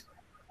Joe said?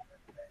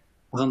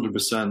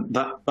 100%.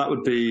 That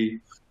would be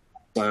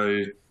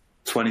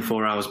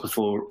 24 hours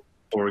before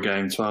a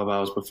game, 12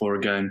 hours before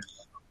a game.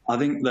 I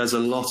think there's a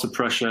lot of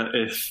pressure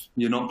if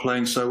you're not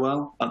playing so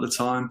well at the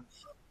time,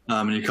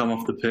 and you come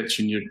off the pitch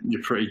and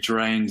you're pretty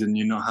drained and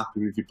you're not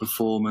happy with your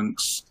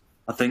performance.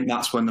 I think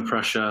that's when the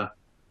pressure,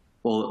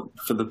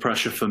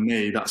 for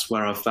me, that's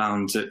where I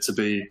found it to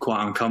be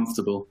quite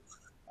uncomfortable.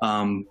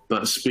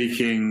 But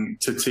speaking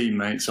to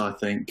teammates, I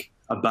think,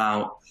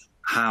 about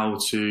how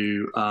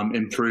to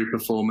improve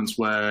performance,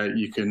 where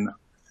you can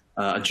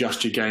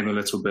adjust your game a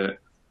little bit,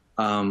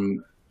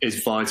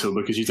 is vital,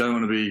 because you don't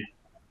want to be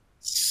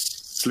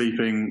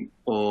sleeping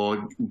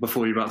or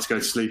before you're about to go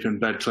to sleep in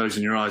bed,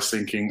 closing your eyes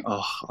thinking,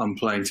 oh, I'm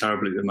playing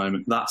terribly at the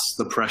moment. That's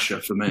the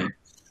pressure for me.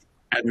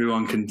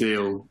 Everyone can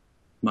deal,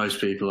 most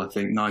people, I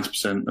think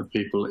 90% of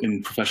people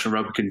in professional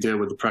rugby can deal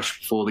with the pressure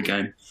before the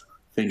game.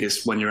 I think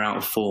it's when you're out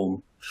of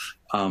form,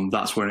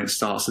 that's when it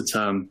starts to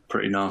turn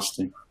pretty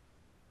nasty.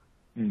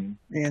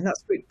 Yeah,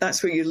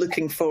 that's where you're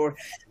looking for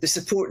the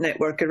support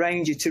network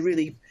around you to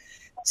really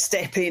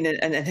step in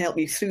and help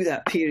you through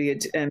that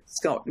period.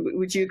 Scott,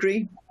 would you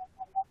agree?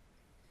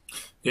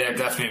 Yeah,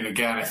 definitely. And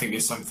again, I think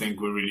it's something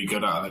we're really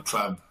good at the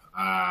club.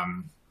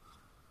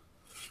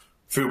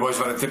 Few boys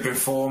have had a dip in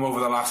form over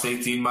the last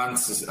 18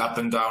 months. It's up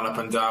and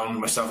down,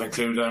 myself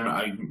included.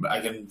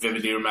 I can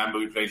vividly remember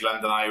we played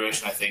London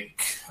Irish, and I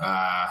think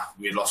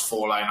we had lost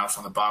 4 lineouts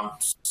on the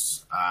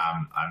bounce.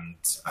 And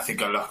I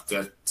think I looked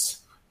at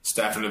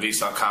Stefan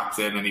Levis, our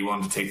captain, and he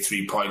wanted to take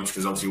 3 points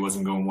because obviously it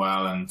wasn't going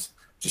well. And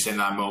just in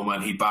that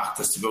moment, he backed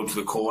us to go to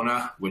the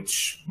corner,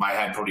 which my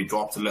head probably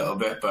dropped a little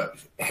bit. But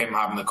him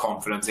having the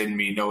confidence in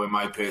me, knowing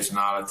my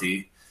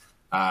personality,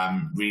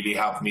 really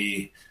helped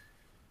me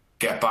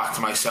get back to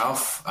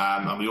myself.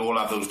 And we all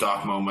have those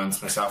dark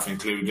moments, myself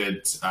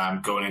included,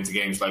 going into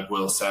games like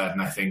Will said.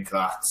 And I think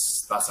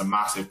that's a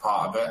massive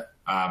part of it.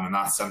 And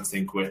that's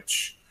something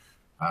which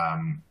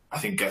I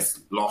think gets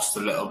lost a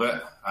little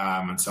bit,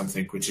 and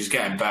something which is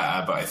getting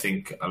better. But I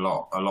think a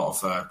lot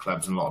of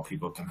clubs and a lot of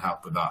people can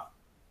help with that.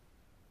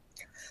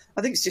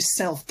 I think it's just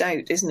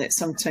self-doubt, isn't it?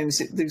 Sometimes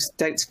those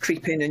doubts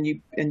creep in,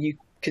 and you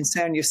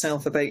concern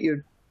yourself about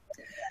your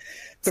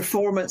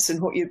performance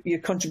and what your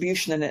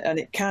contribution in it, and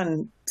it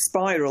can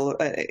spiral.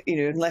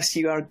 Unless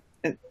you are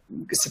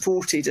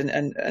supported,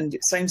 and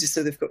it sounds as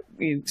though they've got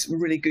some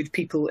really good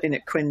people in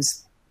at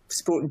Quins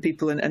supporting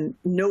people, and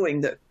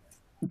knowing that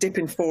dip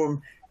in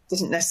form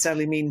doesn't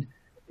necessarily mean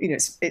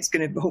it's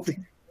going to hopefully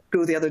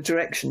go the other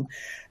direction.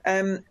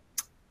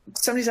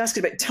 Somebody's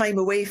asking about time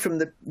away from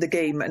the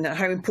game and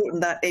how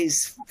important that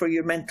is for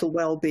your mental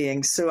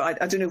well-being. So I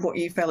don't know what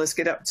you fellas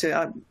get up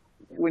to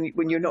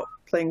when you're not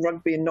playing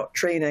rugby and not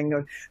training,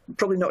 or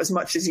probably not as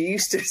much as you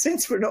used to,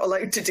 since we're not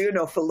allowed to do an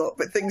awful lot,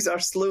 but things are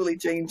slowly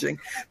changing.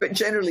 But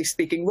generally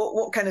speaking,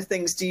 what kind of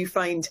things do you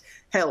find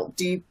help?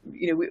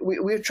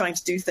 We're trying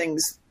to do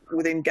things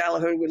within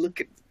Gallagher. We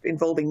look at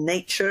involving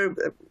nature.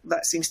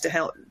 That seems to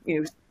help.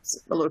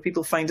 A lot of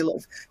people find a lot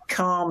of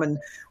calm and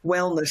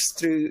wellness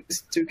through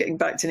getting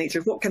back to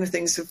nature. What kind of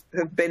things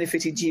have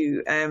benefited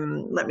you?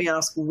 Let me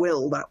ask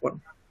Will that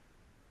one.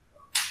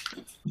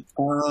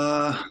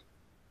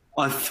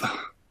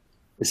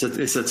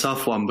 It's a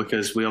tough one,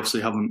 because we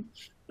obviously haven't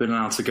been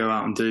able to go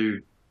out and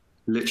do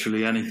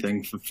literally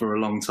anything for a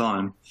long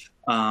time.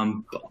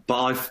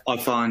 But I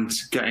find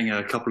getting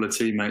a couple of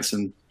teammates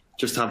and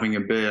just having a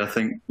beer, I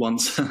think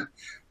once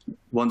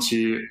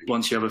you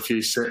have a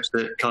few sips,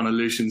 it kind of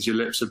loosens your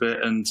lips a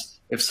bit. And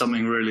if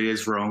something really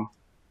is wrong,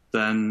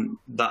 then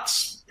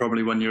that's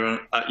probably when you're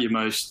at your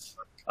most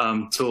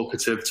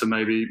talkative to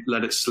maybe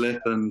let it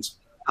slip and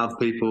have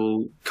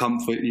people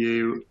comfort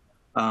you.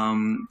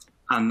 And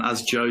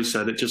as Joe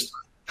said, it just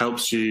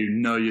helps you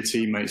know your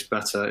teammates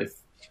better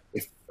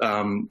if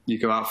you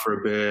go out for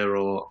a beer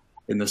or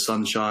in the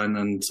sunshine.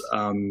 And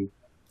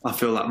I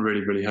feel that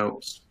really, really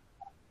helps.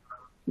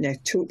 Yeah,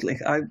 totally.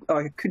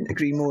 I couldn't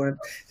agree more.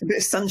 A bit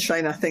of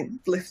sunshine, I think,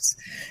 lifts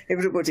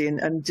everybody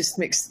and just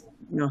makes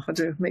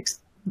makes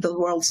the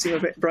world seem a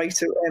bit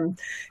brighter.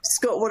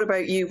 Scott, what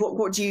about you?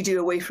 What do you do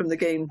away from the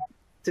game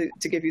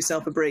to give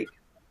yourself a break?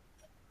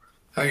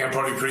 I think I'm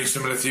probably pretty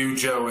similar to you,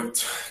 Joe.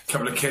 With a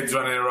couple of kids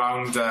running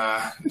around,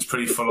 it's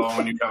pretty full on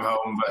when you come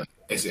home. But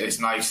it's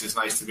nice. It's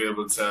nice to be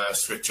able to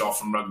switch off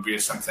from rugby.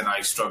 It's something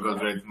I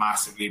struggled with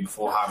massively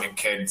before having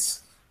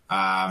kids.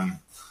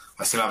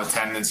 I still have a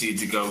tendency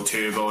to go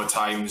turbo at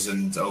times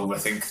and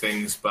overthink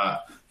things,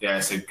 but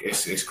yeah,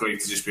 it's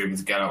great to just be able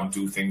to get out and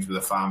do things with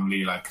the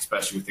family, like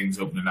especially with things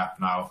opening up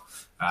now.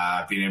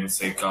 Being able to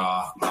take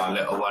our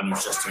little one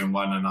who's just turned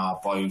 1 and our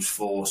boy who's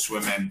 4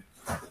 swimming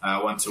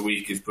once a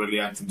week is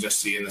brilliant, and just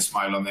seeing the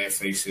smile on their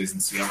faces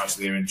and see how much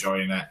they're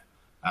enjoying it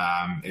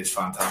is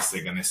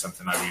fantastic, and it's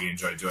something I really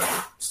enjoy doing.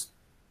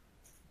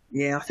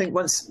 Yeah, I think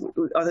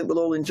we'll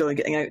all enjoy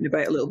getting out and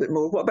about a little bit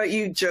more. What about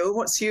you, Joe?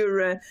 What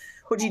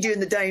do you do in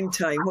the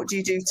downtime? What do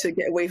you do to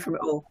get away from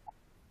it all?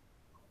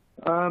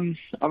 I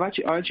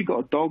actually got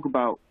a dog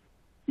about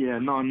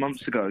 9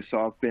 months ago.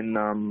 So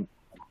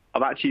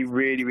I've actually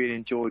really, really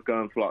enjoyed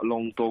going for like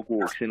long dog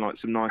walks in like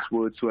some nice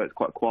woods where it's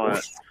quite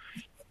quiet.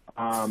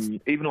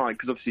 Even like,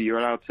 because obviously you're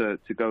allowed to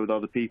go with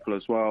other people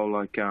as well.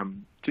 Like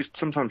just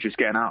sometimes just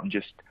getting out and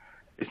just,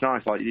 it's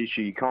nice. Like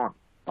usually you can't,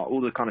 like, all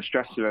the kind of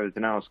stress of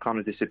everything else kind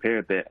of disappear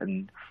a bit,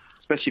 and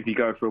especially if you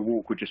go for a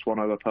walk with just one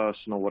other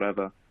person or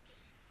whatever,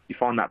 you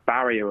find that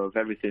barrier of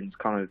everything's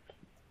kind of,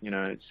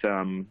 it's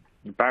the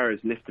barriers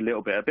lift a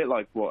little bit, a bit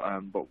like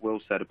what Will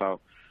said about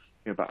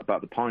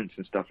about the pints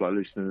and stuff, like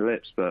loosening the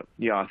lips. But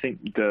yeah, I think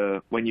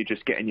when you're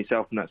just getting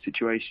yourself in that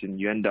situation,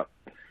 you end up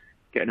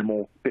getting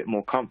a bit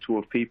more comfortable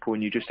with people,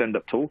 and you just end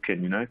up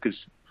talking,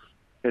 because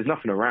there's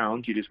nothing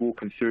around. You're just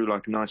walking through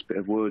like a nice bit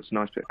of woods,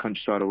 nice bit of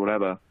countryside or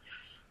whatever.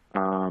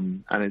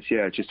 And it's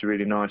just a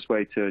really nice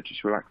way to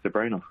just relax the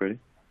brain off, really.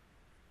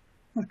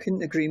 I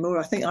couldn't agree more.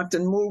 I think I've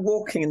done more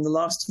walking in the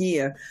last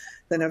year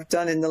than I've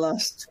done in the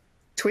last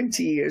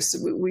 20 years.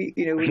 When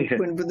there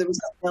was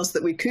nothing else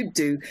that we could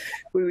do,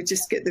 we would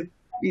just get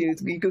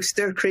you go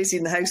stir crazy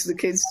in the house with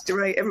the kids.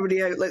 Right,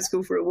 everybody out, let's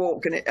go for a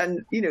walk.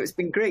 And it's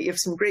been great. You have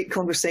some great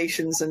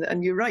conversations,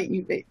 and you're right.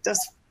 It does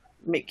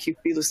make you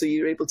feel as though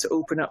you're able to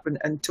open up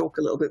and talk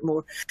a little bit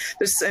more.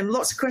 There's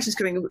lots of questions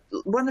coming.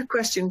 One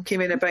question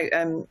came in about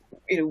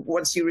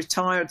once you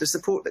retire, the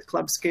support that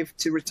clubs give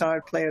to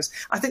retired players.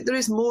 I think there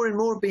is more and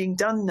more being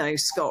done now,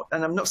 Scott,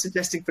 and I'm not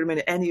suggesting for a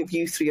minute any of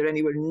you three are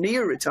anywhere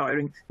near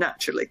retiring,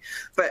 naturally,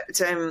 but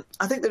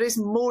I think there is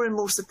more and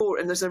more support,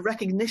 and there's a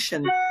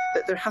recognition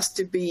that there has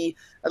to be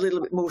a little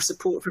bit more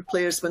support for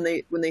players when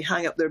they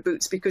hang up their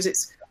boots, because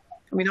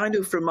I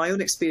know from my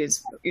own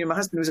experience, my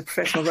husband was a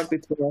professional rugby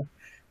player.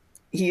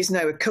 He is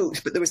now a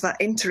coach, but there was that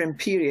interim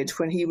period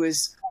when you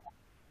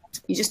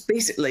just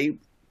basically,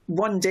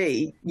 one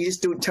day, you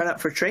just don't turn up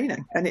for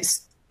training. And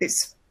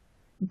it's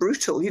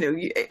brutal.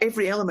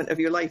 Every element of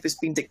your life has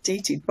been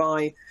dictated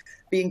by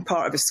being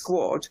part of a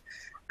squad.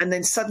 And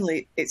then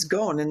suddenly it's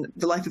gone, and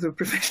the life of a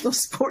professional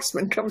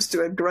sportsman comes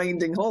to a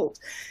grinding halt.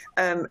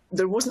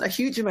 There wasn't a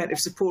huge amount of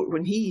support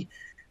when he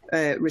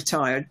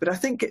retired, but I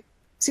think it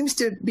seems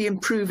to be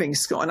improving,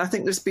 Scott. And I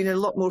think there's been a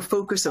lot more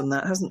focus on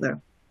that, hasn't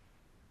there?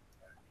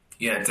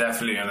 Yeah,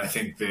 definitely. And I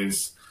think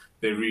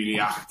they're really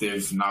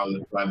active now,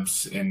 the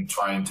clubs, in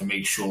trying to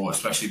make sure,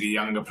 especially the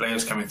younger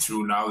players coming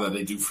through now, that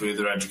they do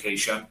further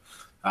education.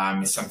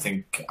 It's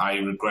something I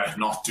regret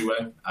not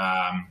doing.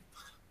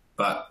 But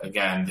But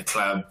again, the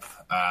club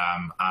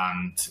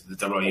and the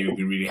WRU have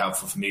been really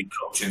helpful for me.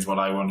 Coaching is what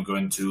I want to go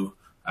into.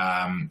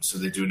 So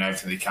they're doing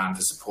everything they can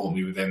to support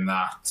me within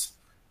that.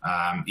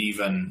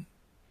 Even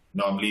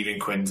though I'm leaving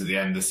Quins at the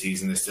end of the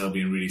season, they're still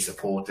being really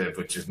supportive,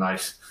 which is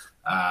nice.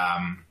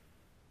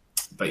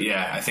 But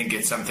yeah, I think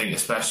it's something,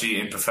 especially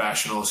in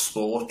professional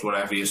sport,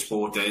 whatever your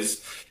sport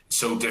is,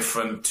 so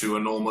different to a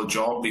normal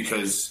job,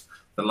 because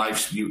the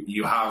life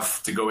you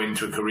have to go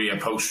into a career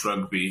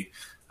post-rugby,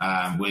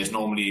 whereas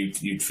normally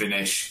you'd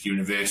finish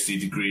university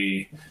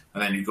degree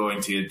and then you go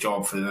into your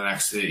job for the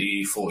next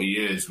 30, 40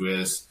 years,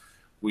 whereas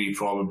we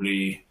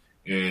probably,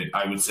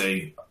 I would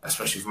say,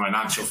 especially from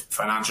a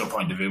financial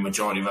point of view,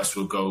 majority of us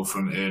will go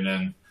from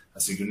earning a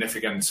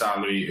significant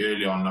salary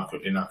early on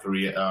in our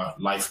career,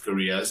 life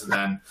careers, and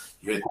then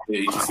you hit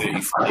 30 to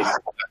 35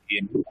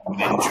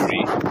 with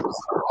injury,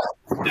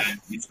 and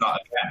then you start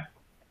again.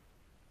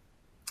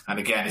 And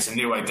again, it's a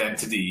new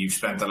identity. You've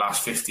spent the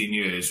last 15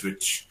 years,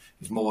 which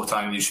is more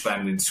time than you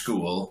spend in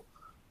school,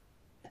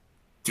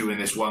 doing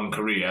this one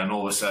career, and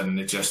all of a sudden,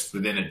 it just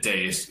within a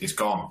day, it's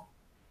gone.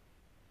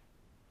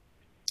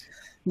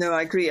 No,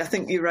 I agree. I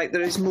think you're right.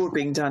 There is more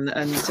being done,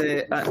 and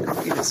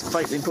it's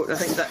vitally important.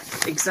 I think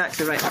that's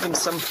exactly right. Having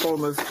some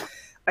form of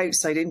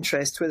outside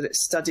interest, whether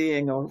it's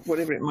studying or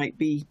whatever it might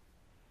be,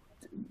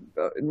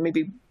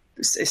 maybe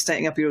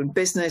setting up your own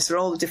business, or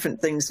all the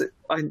different things that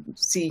I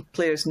see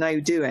players now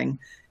doing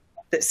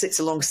that sits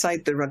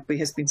alongside the rugby,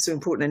 has been so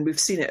important. And we've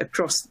seen it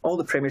across all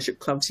the Premiership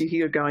clubs. You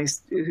hear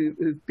guys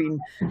who've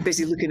been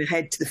busy looking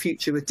ahead to the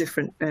future with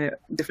different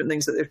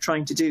things that they're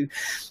trying to do.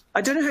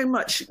 I don't know how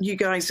much you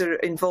guys are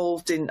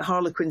involved in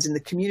Harlequins in the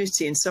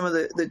community and some of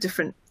the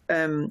different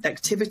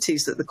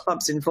activities that the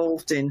club's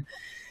involved in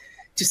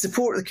to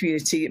support the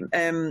community.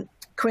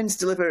 Quins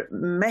deliver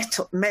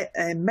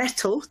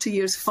metal to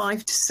years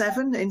 5 to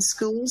 7 in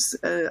schools.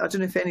 I don't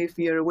know if any of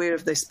you are aware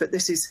of this, but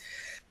this is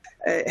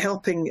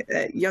helping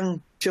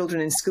young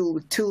children in school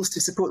with tools to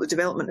support the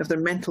development of their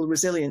mental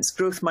resilience,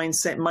 growth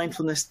mindset,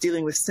 mindfulness,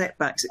 dealing with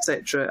setbacks,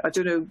 etc. I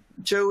don't know,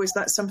 Joe, is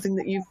that something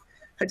that you've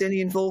had any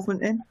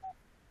involvement in?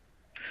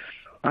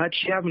 I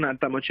actually haven't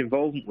had that much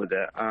involvement with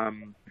it.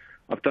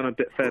 I've done a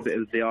fair bit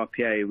of the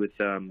RPA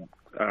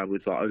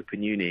with like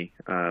Open Uni,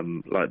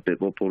 like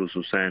what Paul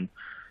was saying.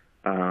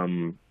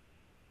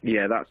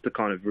 Yeah, that's the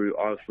kind of route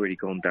I've really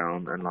gone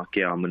down, and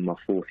I'm in my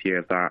 4th year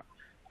of that.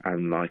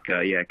 And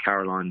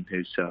Caroline,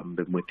 who's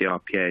been with the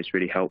RPA, has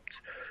really helped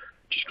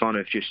just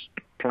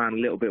plan a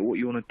little bit what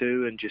you want to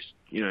do, and just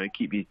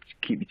keep you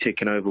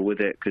ticking over with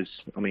it. Because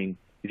I mean,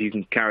 if you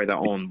can carry that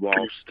on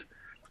whilst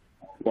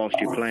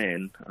you're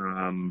playing,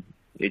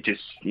 it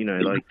just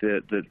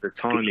the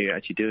time you're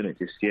actually doing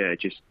it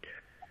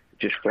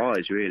just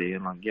flies really.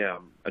 And I'm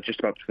just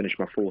about to finish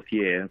my 4th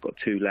year. I've got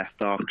 2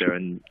 left after,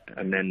 and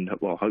then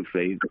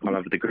hopefully I'll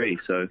have a degree.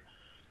 So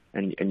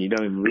and you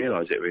don't even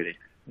realise it really.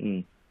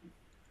 Mm.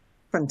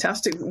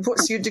 Fantastic.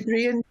 What's your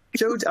degree in,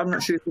 Joe? I'm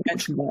not sure if you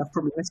mentioned that. I've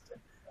probably missed it.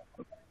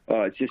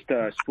 It's just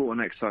sport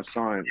and exercise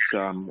science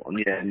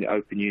in the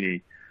Open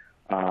Uni.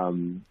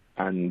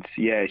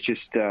 It's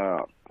just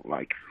how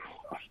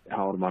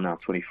old am I now?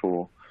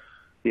 24.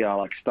 Yeah,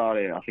 I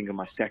started, I think, in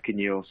my 2nd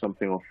year or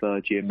something, or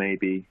 3rd year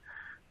maybe.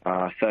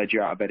 3rd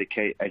year out of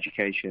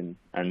education,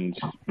 and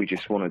we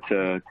just wanted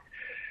to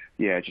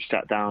just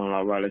sat down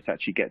and right, let's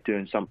actually get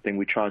doing something.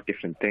 We tried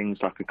different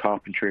things like a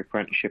carpentry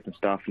apprenticeship and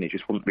stuff, and it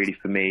just wasn't really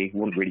for me,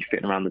 wasn't really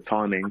fitting around the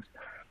timings.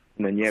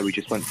 And then we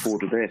just went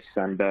forward with this.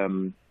 And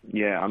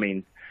I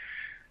mean,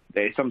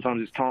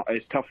 sometimes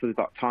it's tough with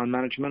time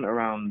management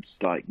around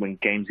when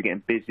games are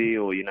getting busy,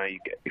 or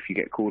if you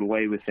get called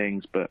away with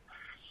things. But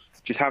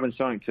just having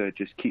something to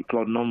just keep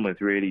plodding on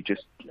with really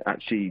just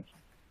actually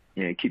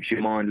keeps your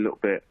mind a little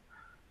bit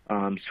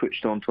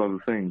switched on to other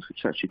things, which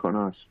is actually quite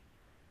nice.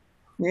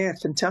 Yeah,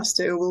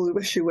 fantastic. Well, we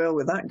wish you well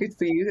with that. Good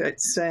for you.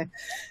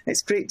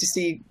 It's great to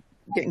see you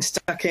getting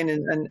stuck in,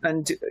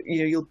 and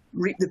you'll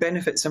reap the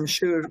benefits, I'm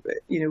sure,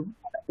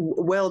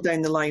 well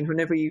down the line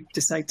whenever you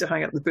decide to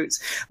hang up the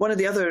boots. One of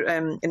the other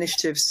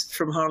initiatives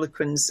from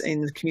Harlequins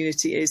in the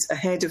community is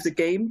Ahead of the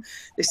Game.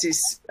 This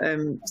is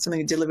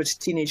something delivered to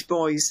teenage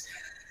boys,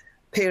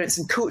 parents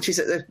and coaches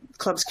at the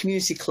club's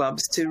community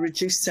clubs to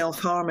reduce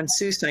self-harm and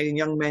suicide in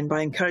young men by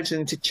encouraging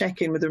them to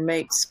check in with their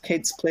mates,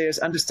 kids, players,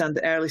 understand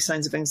the early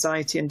signs of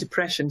anxiety and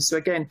depression. So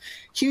again,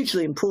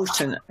 hugely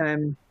important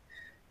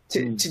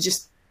to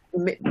just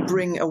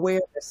bring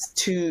awareness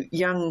to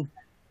young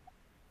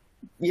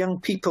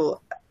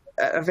people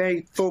at a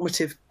very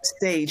formative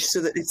stage, so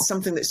that it's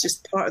something that's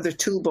just part of their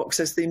toolbox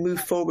as they move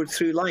forward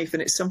through life.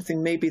 And it's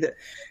something maybe that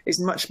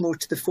is much more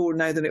to the fore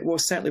now than it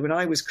was certainly when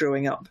I was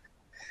growing up.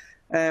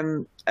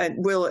 And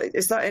Will,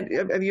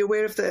 are you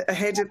aware of the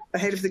ahead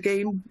of the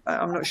game?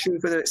 I'm not sure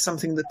whether it's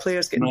something the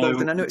players get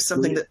involved in. I know it's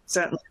something that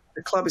certainly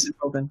the club is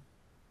involved in.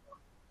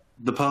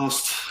 The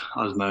past,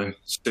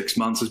 6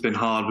 months has been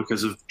hard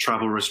because of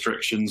travel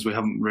restrictions. We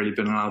haven't really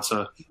been allowed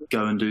to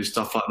go and do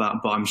stuff like that.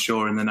 But I'm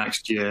sure in the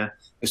next year,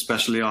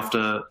 especially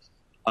after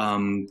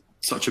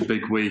such a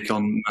big week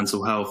on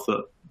mental health,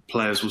 that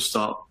players will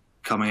start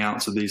coming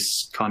out to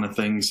these kind of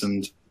things,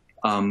 and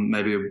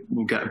maybe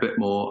we'll get a bit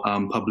more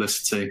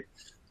publicity,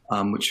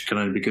 which can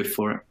only be good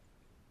for it.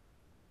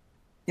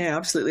 Yeah,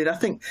 absolutely. And I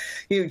think,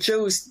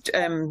 Joe's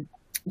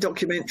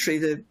documentary,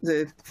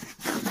 the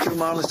Joe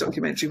Marler's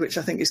documentary, which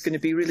I think is going to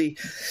be really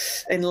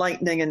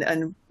enlightening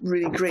and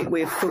really great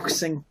way of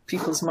focusing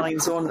people's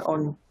minds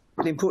on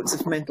the importance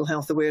of mental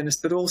health awareness,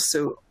 but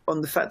also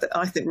on the fact that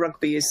I think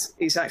rugby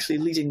is actually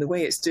leading the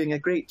way. It's doing a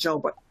great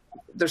job.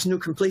 There's no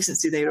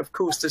complacency there, of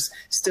course. There's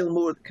still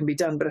more that can be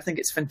done, but I think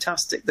it's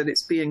fantastic that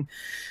it's being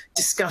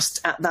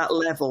discussed at that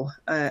level,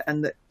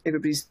 and that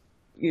everybody's,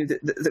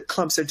 that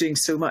clubs are doing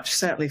so much.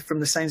 Certainly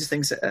from the sounds of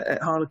things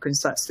at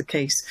Harlequins, that's the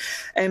case.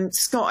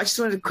 Scott, I just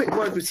wanted a quick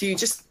word with you.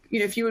 Just,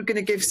 if you were going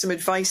to give some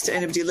advice to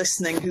anybody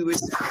listening who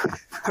was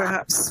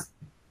perhaps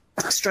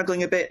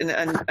struggling a bit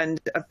and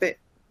a bit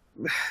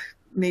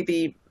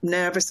maybe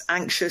nervous,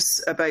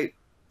 anxious about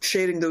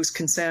sharing those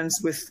concerns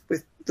with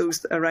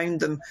those around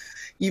them,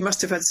 you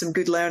must have had some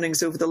good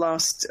learnings over the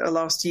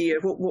last year.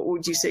 What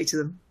would you say to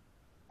them?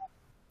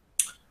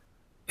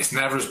 It's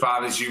never as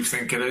bad as you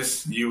think it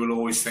is. You will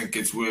always think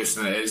it's worse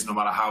than it is, no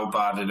matter how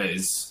bad it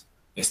is.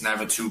 It's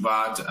never too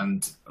bad.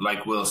 And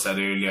like Will said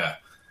earlier,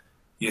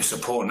 your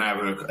support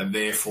network are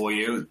there for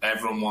you.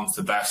 Everyone wants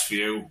the best for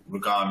you,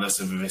 regardless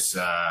of if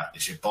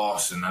it's your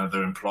boss,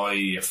 another employee,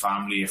 your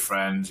family, your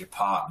friends, your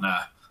partner.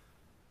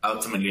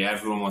 Ultimately,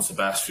 everyone wants the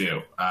best for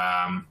you.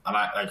 And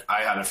I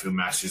had a few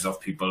messages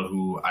of people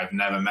who I've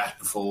never met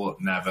before,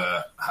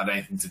 never had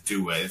anything to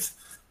do with.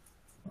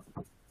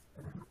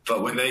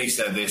 But when they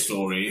said their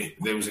story,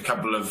 there was a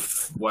couple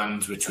of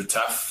ones which were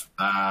tough.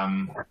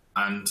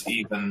 And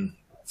even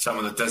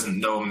someone that doesn't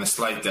know them in the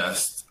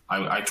slightest,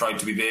 I tried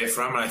to be there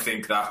for them. And I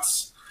think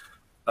that's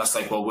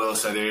like what Will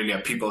said earlier,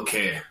 people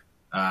care.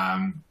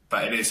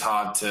 But it is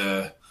hard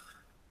to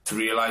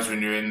realise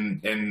when you're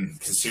in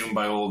consumed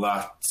by all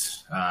that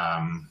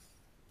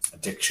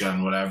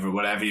addiction,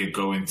 whatever you're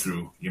going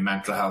through, your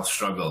mental health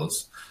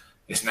struggles.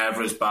 It's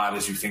never as bad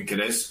as you think it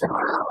is.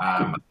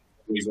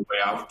 There's a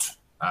way out.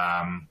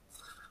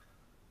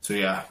 So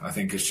yeah, I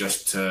think it's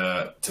just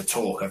to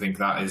talk. I think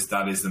that is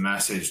the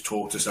message.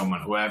 Talk to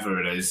someone,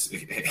 whoever it is.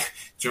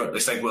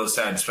 It's like Will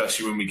said,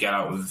 especially when we get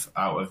out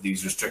of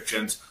these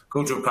restrictions.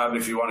 Go to a pub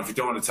if you want. If you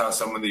don't want to tell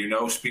someone that you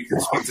know, speak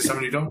to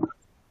someone you don't.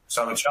 Just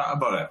have a chat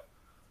about it.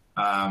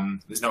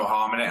 There's no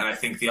harm in it, and I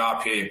think the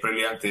RPA are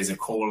brilliant. There's a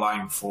call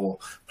line for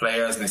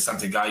players, and it's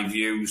something I've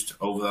used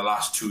over the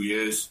last 2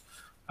 years.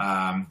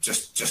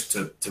 Just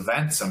to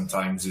vent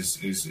sometimes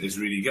is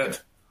really good.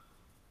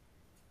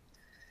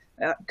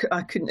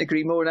 I couldn't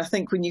agree more. And I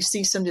think when you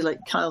see somebody like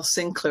Kyle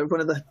Sinclair,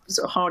 one of the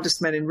sort of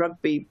hardest men in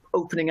rugby,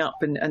 opening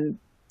up and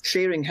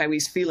sharing how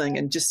he's feeling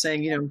and just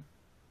saying,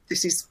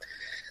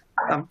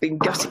 I've been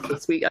gutted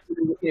this week.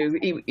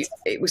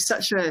 It was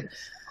such a.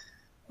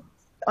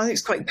 I think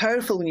it's quite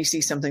powerful when you see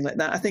something like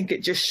that. I think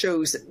it just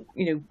shows that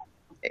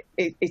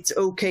it's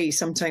okay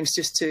sometimes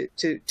just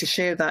to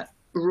share that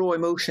raw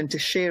emotion, to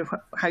share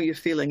how you're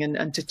feeling,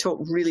 and to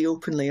talk really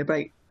openly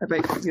about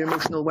your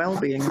emotional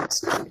well-being. It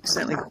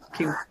certainly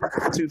came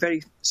through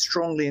very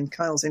strongly in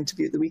Kyle's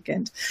interview at the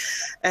weekend.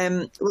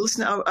 Well,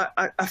 listen,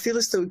 I feel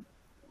as though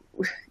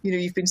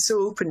you've been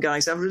so open,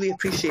 guys. I really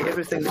appreciate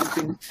everything that you've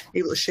been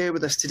able to share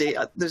with us today.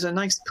 There's a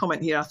nice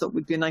comment here I thought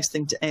would be a nice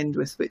thing to end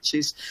with, which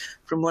is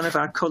from one of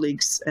our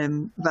colleagues,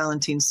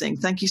 Valentine, saying,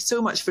 "Thank you so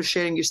much for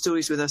sharing your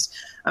stories with us.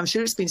 I'm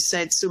sure it's been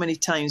said so many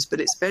times, but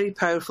it's a very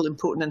powerful,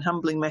 important and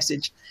humbling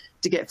message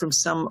to get from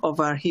some of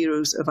our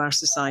heroes of our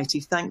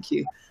society. Thank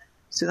you."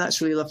 So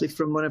that's really lovely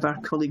from one of our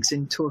colleagues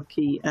in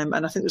Torquay. And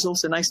I think there's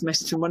also a nice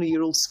message from one of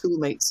your old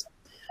schoolmates,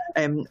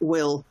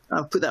 Will.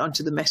 I'll put that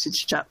onto the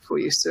message chat for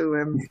you. So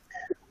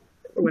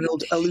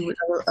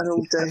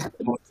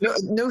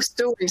no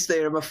stories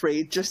there, I'm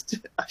afraid, just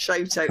a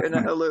shout out and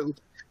a hello.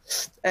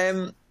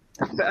 But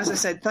as I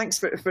said, thanks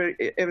for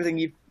everything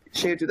you've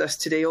shared with us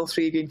today, all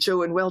three of you.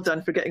 Joe, and well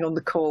done for getting on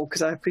the call,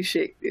 because I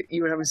appreciate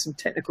you were having some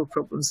technical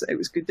problems. It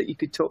was good that you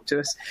could talk to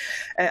us.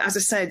 As I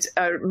said,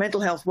 our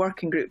mental health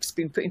working group's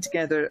been putting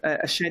together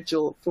a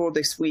schedule for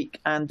this week,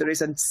 and there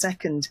is a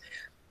second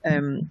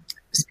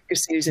speaker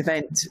series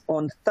event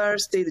on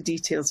Thursday. The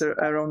details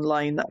are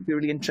online. That would be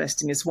really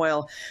interesting as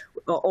well.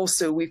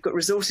 Also, we've got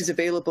resources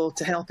available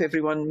to help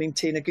everyone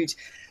maintain a good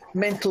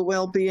mental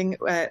well-being.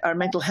 Our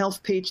mental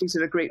health pages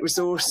are a great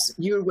resource.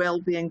 Your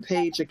well-being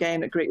page,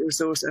 again, a great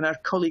resource, and our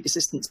colleague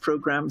assistance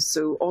programs.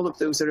 So all of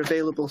those are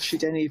available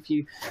should any of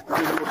you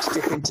really want to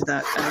dip into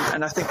that.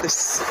 And I think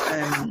this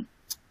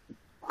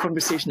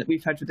conversation that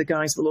we've had with the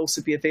guys will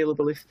also be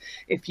available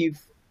if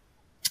you've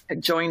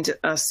joined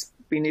us,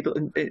 been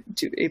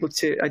able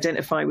to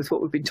identify with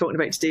what we've been talking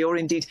about today, or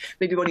indeed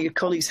maybe one of your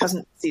colleagues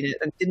hasn't seen it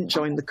and didn't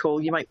join the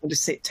call. You might want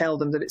to tell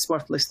them that it's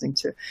worth listening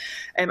to.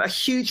 A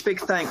huge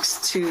big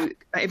thanks to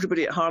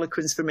everybody at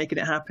Harlequins for making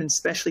it happen,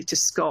 especially to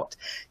Scott,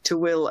 to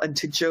Will and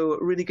to Joe.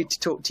 Really good to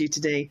talk to you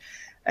today.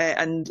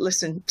 And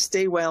listen,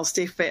 stay well,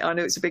 stay fit. I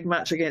know it's a big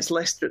match against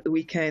Leicester at the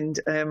weekend,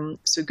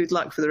 so good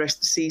luck for the rest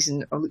of the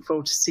season. I look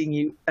forward to seeing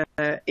you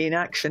in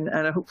action,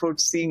 and I look forward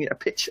to seeing you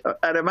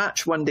at a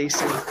match one day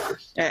soon.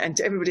 And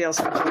to everybody else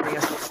for joining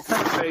us,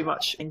 thanks very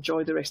much.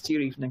 Enjoy the rest of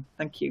your evening.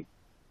 Thank you.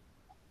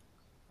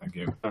 Thank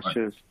you.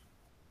 Cheers.